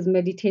 Because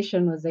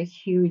meditation was a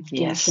huge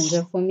game Yes.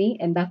 changer for me,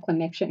 and that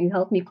connection, it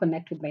helped me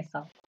connect with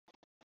myself.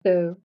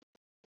 So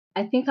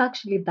I think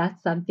actually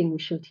that's something we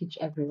should teach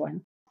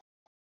everyone,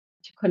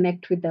 to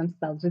connect with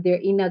themselves, with their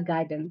inner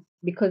guidance.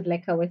 Because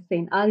like I was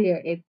saying earlier,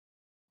 it's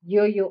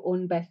you're your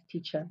own best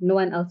teacher. No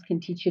one else can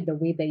teach you the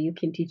way that you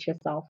can teach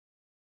yourself.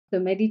 So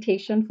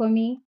meditation for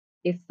me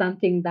is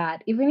something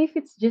that, even if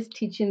it's just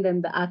teaching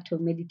them the act of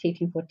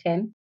meditating for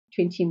 10,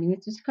 20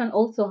 minutes, which can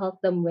also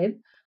help them with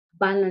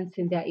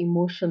balancing their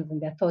emotions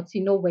and their thoughts.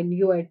 You know, when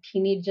you were a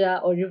teenager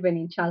or even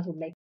in childhood,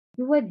 like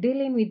we were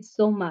dealing with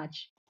so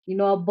much. You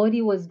know, our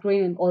body was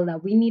growing and all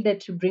that. We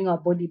needed to bring our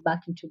body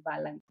back into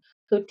balance.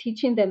 So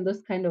teaching them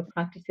those kind of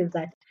practices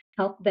that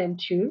help them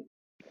to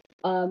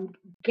um,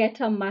 get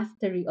a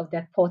mastery of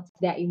their thoughts,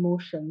 their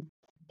emotions,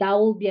 that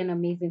will be an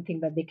amazing thing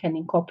that they can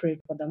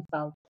incorporate for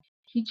themselves.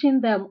 Teaching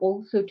them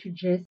also to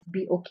just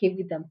be okay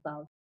with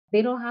themselves.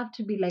 They don't have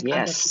to be like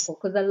other Yes. people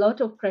because a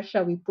lot of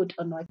pressure we put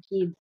on our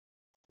kids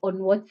on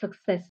what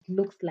success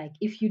looks like.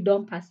 If you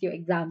don't pass your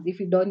exams, if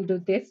you don't do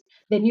this,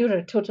 then you're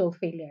a total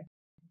failure.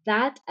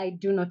 That I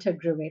do not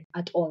agree with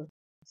at all.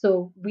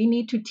 So we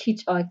need to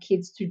teach our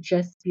kids to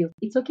just be,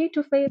 it's okay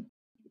to fail.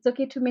 It's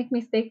okay to make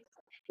mistakes.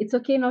 It's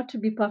okay not to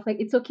be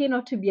perfect. It's okay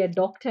not to be a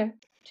doctor,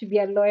 to be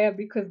a lawyer,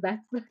 because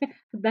that's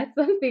that's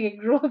something I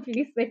grew up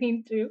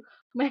listening to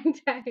my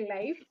entire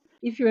life.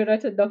 If you're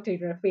not a doctor,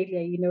 you're a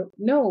failure, you know.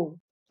 No,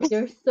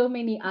 there's so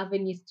many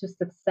avenues to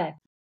success,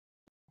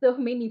 so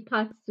many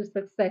paths to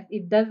success.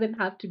 It doesn't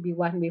have to be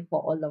one way for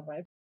all of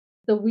us.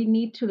 So we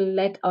need to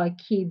let our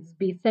kids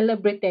be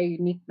celebrate their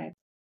uniqueness.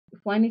 If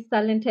one is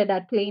talented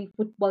at playing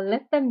football,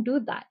 let them do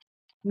that.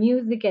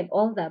 Music and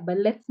all that, but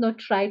let's not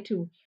try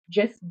to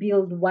just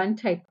build one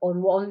type or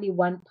only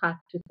one path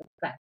to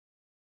success.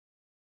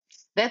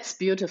 That's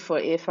beautiful,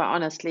 Eva,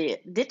 honestly.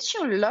 Did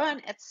you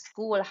learn at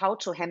school how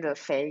to handle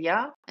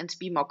failure and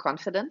be more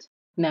confident?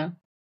 No,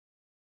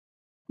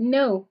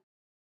 no,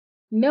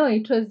 no.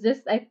 It was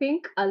just, I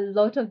think a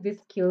lot of these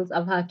skills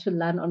I've had to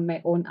learn on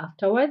my own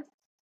afterwards.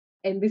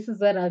 And this is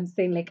what I'm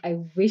saying, like I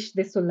wish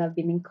this would have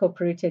been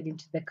incorporated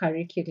into the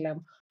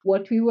curriculum.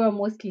 What we were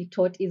mostly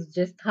taught is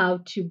just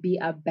how to be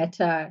a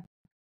better,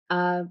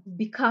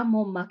 become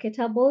more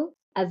marketable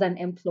as an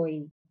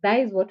employee. That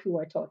is what we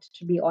were taught,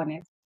 to be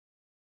honest.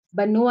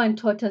 But no one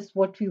taught us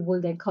what we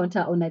will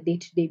encounter on a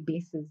day-to-day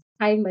basis: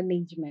 time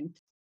management,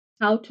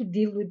 how to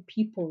deal with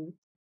people,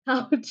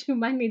 how to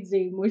manage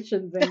your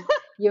emotions and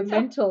your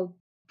mental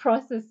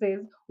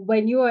processes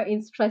when you are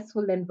in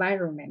stressful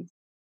environments,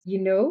 you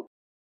know?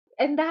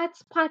 And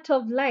that's part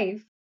of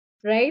life,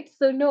 right?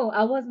 So no,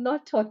 I was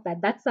not taught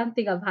that. That's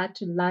something I've had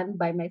to learn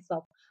by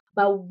myself.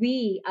 But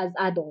we as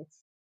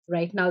adults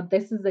right now,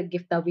 this is a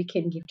gift that we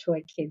can give to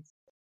our kids,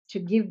 to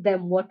give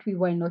them what we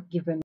were not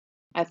given.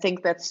 I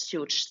think that's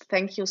huge.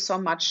 Thank you so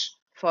much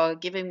for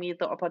giving me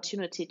the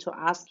opportunity to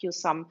ask you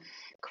some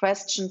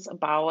questions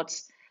about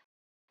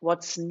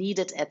what's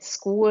needed at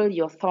school,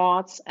 your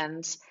thoughts,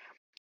 and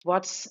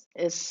what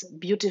is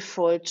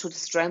beautiful to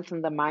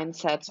strengthen the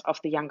mindset of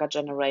the younger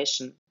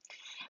generation.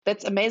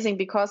 That's amazing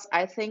because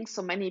I think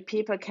so many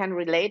people can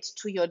relate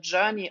to your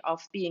journey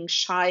of being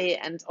shy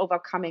and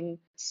overcoming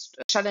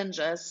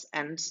challenges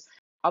and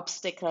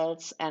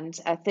obstacles. And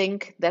I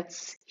think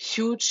that's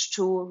huge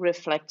to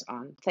reflect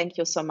on. Thank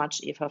you so much,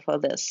 Eva, for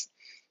this.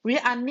 We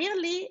are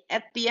nearly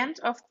at the end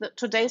of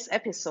today's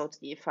episode,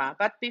 Eva.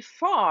 But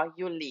before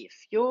you leave,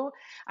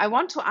 I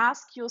want to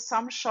ask you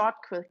some short,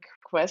 quick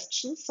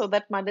questions so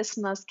that my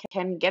listeners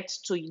can get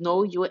to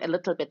know you a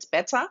little bit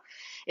better.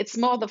 It's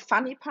more the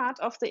funny part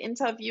of the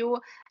interview.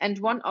 And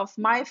one of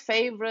my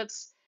favorite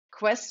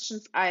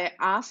questions I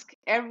ask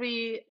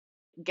every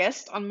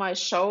guest on my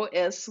show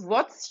is,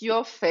 what's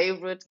your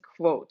favorite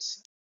quote?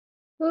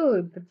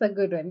 Oh, that's a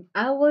good one.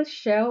 I will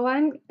share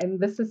one, and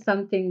this is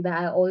something that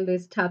I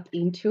always tap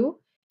into.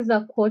 This is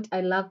a quote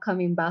I love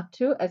coming back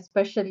to,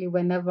 especially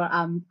whenever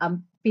I'm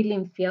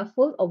feeling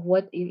fearful of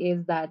what it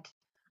is that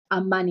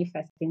I'm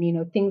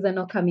manifesting. Things are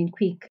not coming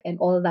quick and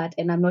all that,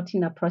 and I'm not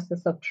in a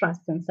process of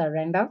trust and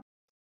surrender.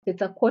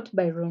 It's a quote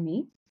by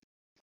Rumi.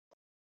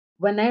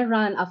 When I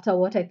run after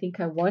what I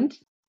think I want,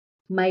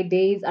 my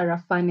days are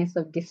a furnace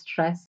of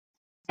distress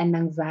and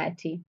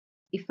anxiety.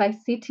 If I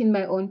sit in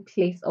my own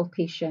place of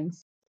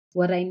patience,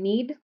 what I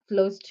need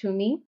flows to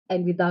me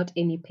and without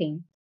any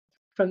pain.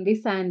 From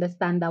this, I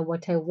understand that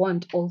what I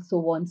want also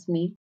wants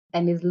me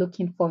and is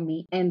looking for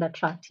me and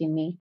attracting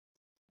me.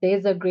 There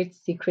is a great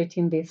secret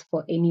in this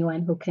for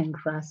anyone who can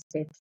grasp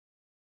it.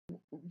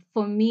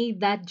 For me,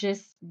 that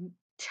just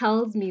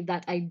tells me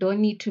that I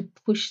don't need to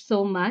push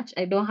so much.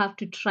 I don't have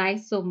to try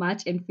so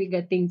much and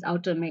figure things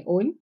out on my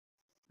own,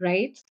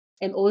 right?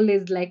 And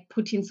always like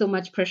putting so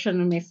much pressure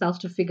on myself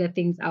to figure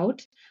things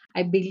out.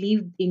 I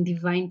believe in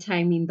divine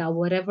timing that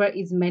whatever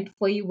is meant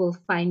for you will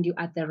find you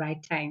at the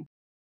right time.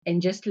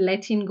 And just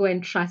letting go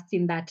and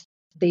trusting that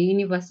the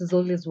universe is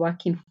always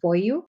working for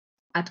you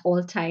at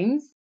all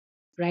times,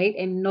 right?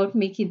 And not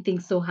making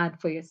things so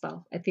hard for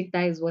yourself. I think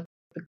that is what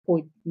the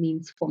quote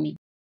means for me.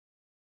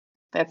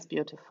 That's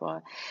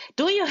beautiful.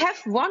 Do you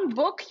have one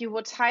book you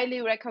would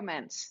highly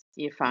recommend,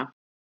 Eva?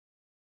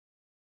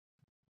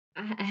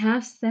 I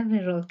have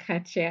several,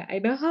 Katya. I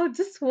don't have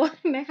just one,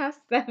 I have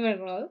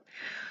several.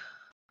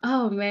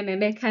 Oh man,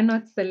 and I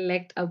cannot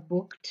select a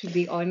book to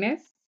be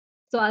honest.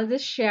 So I'll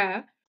just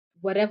share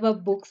whatever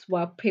books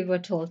were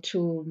pivotal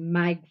to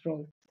my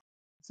growth.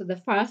 So the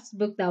first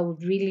book that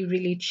would really,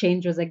 really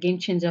change was a game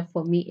changer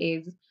for me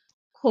is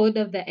Code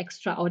of the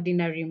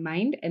Extraordinary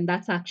Mind. And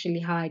that's actually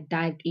how I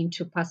dived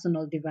into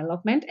personal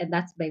development. And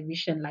that's by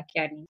Vishen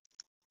Lakiani.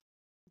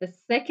 The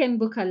second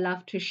book I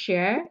love to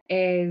share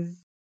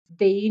is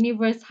The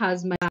Universe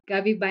Has My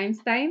Gabby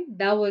Beinstein.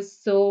 That was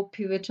so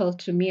pivotal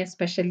to me,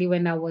 especially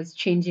when I was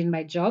changing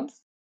my jobs.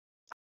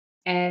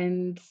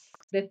 And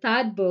the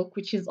third book,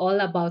 which is all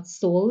about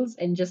souls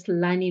and just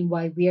learning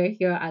why we are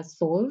here as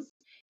souls,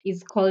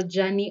 is called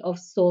Journey of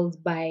Souls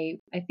by,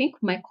 I think,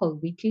 Michael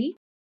Whitley.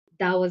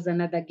 That was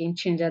another game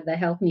changer that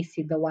helped me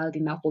see the world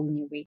in a whole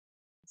new way.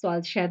 So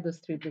I'll share those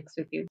three books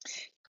with you.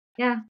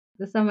 Yeah,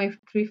 those are my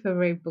three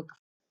favorite books.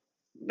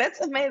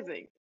 That's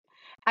amazing.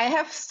 I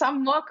have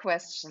some more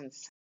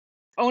questions,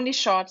 only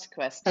short Okay.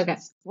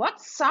 questions.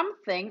 What's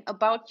something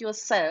about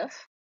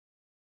yourself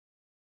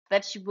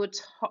that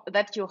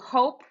that you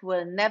hope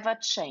will never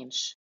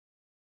change?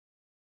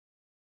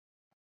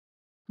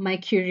 My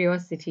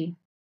curiosity.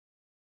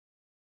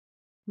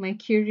 My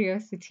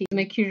curiosity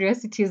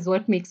is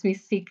what makes me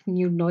seek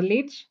new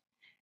knowledge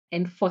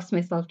and force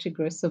myself to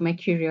grow. So my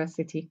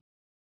curiosity,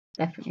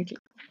 definitely.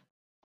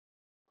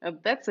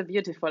 That's a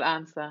beautiful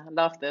answer.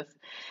 Love this.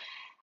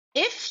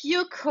 If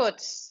you could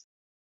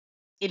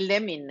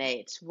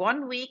eliminate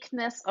one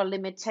weakness or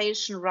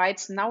limitation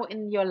right now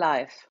in your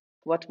life,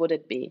 what would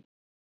it be?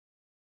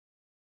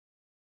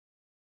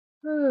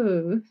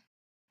 Oh,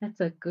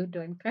 that's a good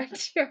one,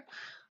 Katya.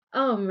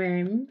 Oh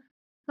man.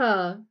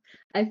 Huh.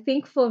 I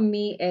think for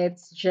me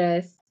it's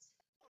just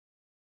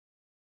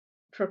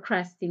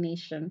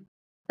procrastination.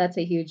 That's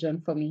a huge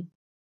one for me.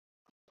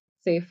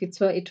 So if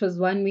it was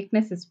one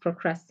weakness, it's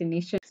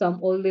procrastination. So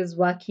I'm always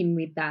working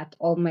with that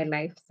all my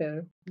life.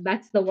 So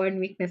that's the one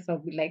weakness I'll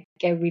be like,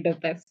 get rid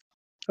of this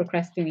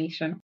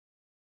procrastination.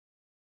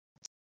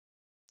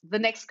 The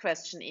next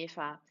question,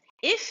 Eva.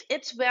 If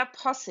it were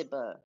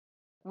possible,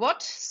 what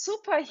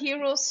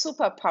superhero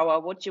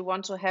superpower would you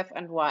want to have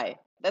and why?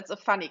 That's a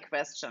funny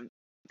question.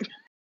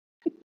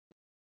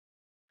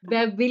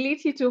 The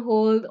ability to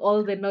hold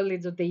all the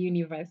knowledge of the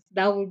universe.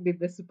 That would be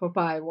the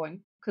superpower I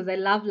want. Because I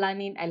love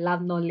learning, I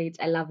love knowledge,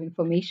 I love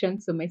information.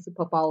 So my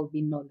superpower will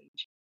be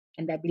knowledge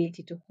and the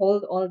ability to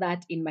hold all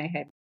that in my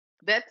head.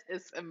 That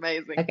is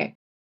amazing. Okay.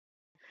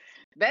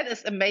 That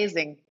is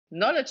amazing.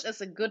 Knowledge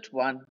is a good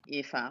one,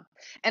 Eva.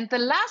 And the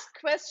last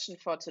question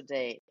for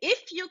today.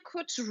 If you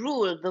could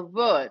rule the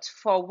world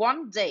for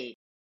one day,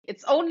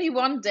 it's only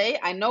one day,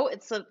 I know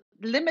it's a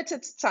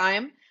limited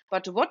time,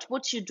 but what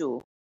would you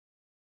do?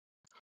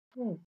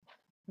 Oh,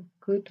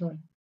 good one.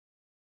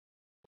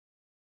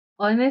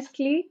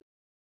 Honestly,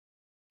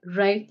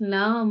 right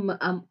now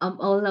I'm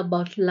all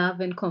about love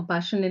and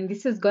compassion. And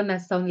this is gonna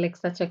sound like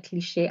such a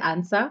cliche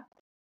answer,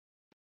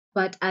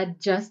 but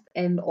I'd just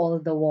end all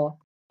the war,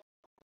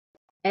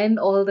 end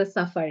all the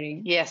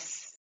suffering.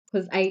 Yes,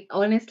 Because I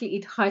honestly,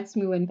 it hurts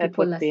me when that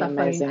people would are be suffering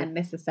amazing.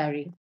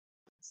 unnecessary.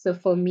 So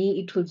for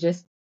me, it will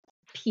just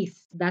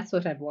peace. That's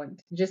what I'd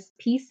want. Just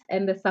peace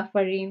and the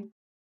suffering.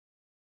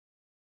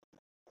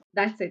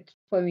 That's it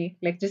for me.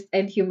 Like just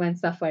end human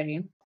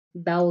suffering.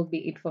 That will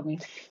be it for me.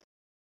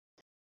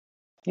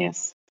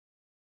 Yes.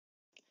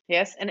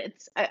 Yes, and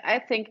I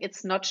think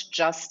it's not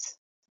just,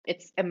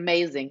 it's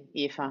amazing,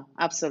 Eva.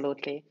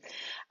 Absolutely.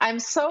 I'm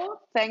so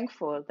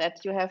thankful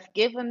that you have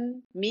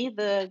given me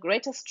the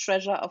greatest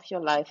treasure of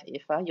your life,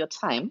 Eva, your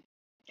time.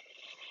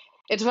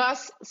 It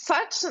was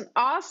such an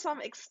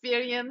awesome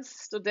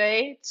experience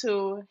today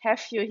to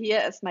have you here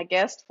as my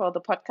guest for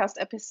the podcast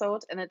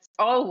episode. And it's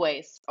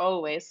always,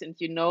 and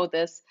you know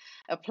this,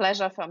 a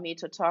pleasure for me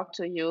to talk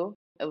to you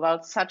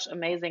about such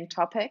amazing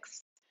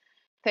topics.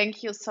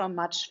 Thank you so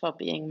much for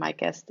being my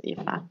guest,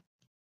 Eva.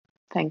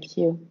 Thank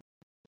you.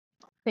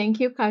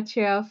 Thank you,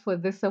 Katya, for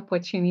this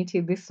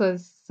opportunity. This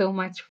was so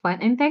much fun.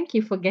 And thank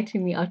you for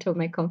getting me out of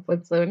my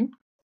comfort zone.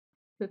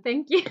 So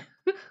thank you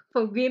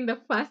for being the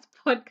first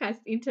podcast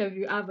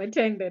interview I've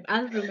attended.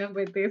 I'll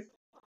remember this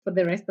for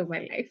the rest of my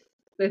life.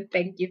 So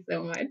thank you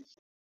so much.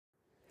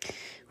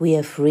 We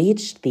have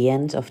reached the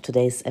end of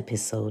today's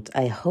episode.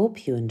 I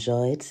hope you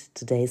enjoyed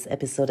today's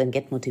episode and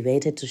get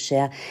motivated to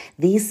share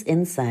these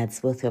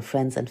insights with your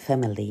friends and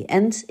family.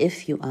 And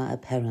if you are a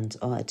parent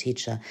or a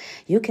teacher,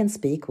 you can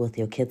speak with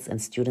your kids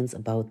and students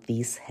about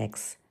these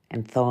hacks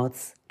and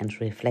thoughts and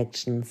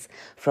reflections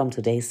from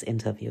today's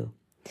interview.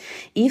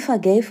 Eva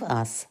gave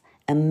us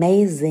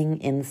amazing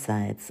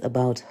insights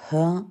about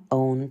her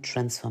own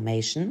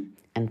transformation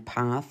and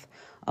path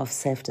of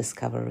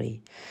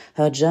self-discovery,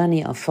 her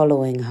journey of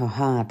following her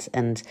heart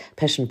and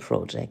passion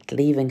project,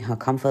 leaving her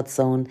comfort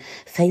zone,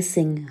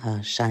 facing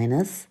her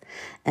shyness,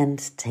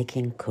 and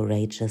taking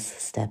courageous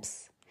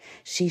steps.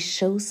 She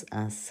shows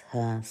us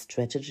her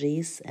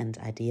strategies and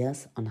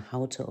ideas on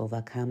how to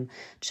overcome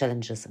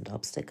challenges and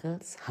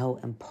obstacles, how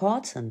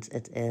important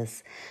it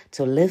is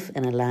to live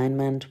in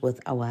alignment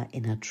with our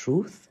inner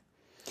truth,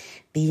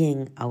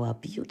 being our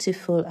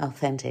beautiful,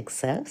 authentic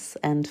selves,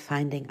 and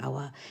finding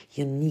our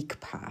unique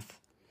path.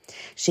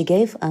 She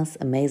gave us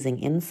amazing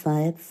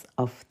insights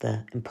of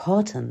the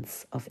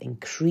importance of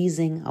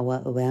increasing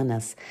our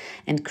awareness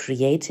and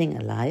creating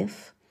a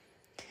life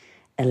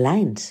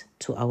aligned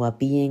to our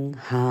being,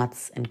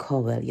 hearts, and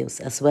core values,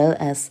 as well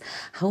as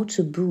how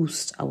to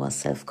boost our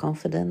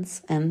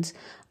self-confidence and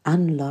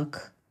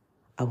unlock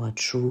our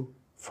true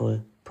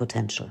full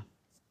potential.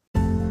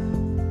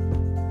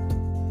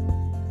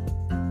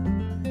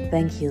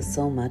 Thank you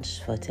so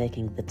much for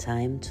taking the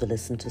time to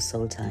listen to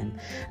Soul Time.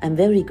 I'm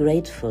very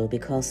grateful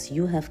because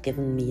you have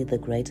given me the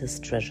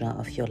greatest treasure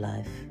of your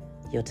life,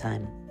 your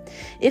time.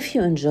 If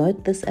you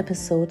enjoyed this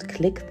episode,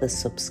 click the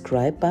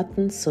subscribe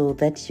button so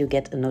that you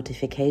get a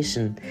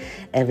notification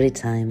every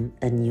time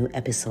a new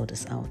episode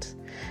is out.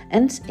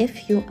 And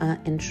if you are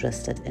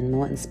interested in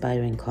more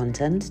inspiring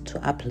content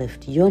to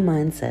uplift your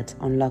mindset,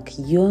 unlock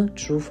your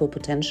true full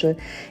potential,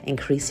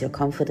 increase your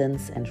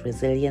confidence and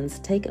resilience,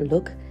 take a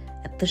look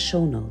at the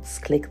show notes.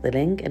 Click the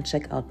link and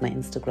check out my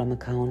Instagram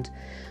account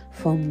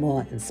for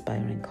more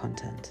inspiring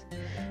content.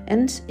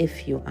 And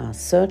if you are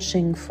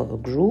searching for a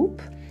group,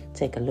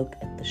 take a look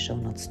at the show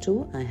notes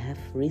too. I have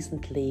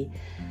recently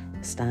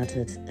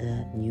started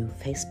a new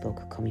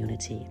Facebook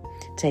community.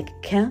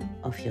 Take care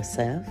of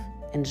yourself,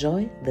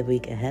 enjoy the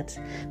week ahead,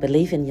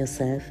 believe in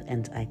yourself,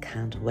 and I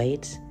can't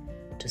wait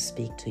to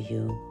speak to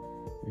you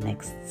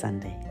next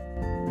Sunday.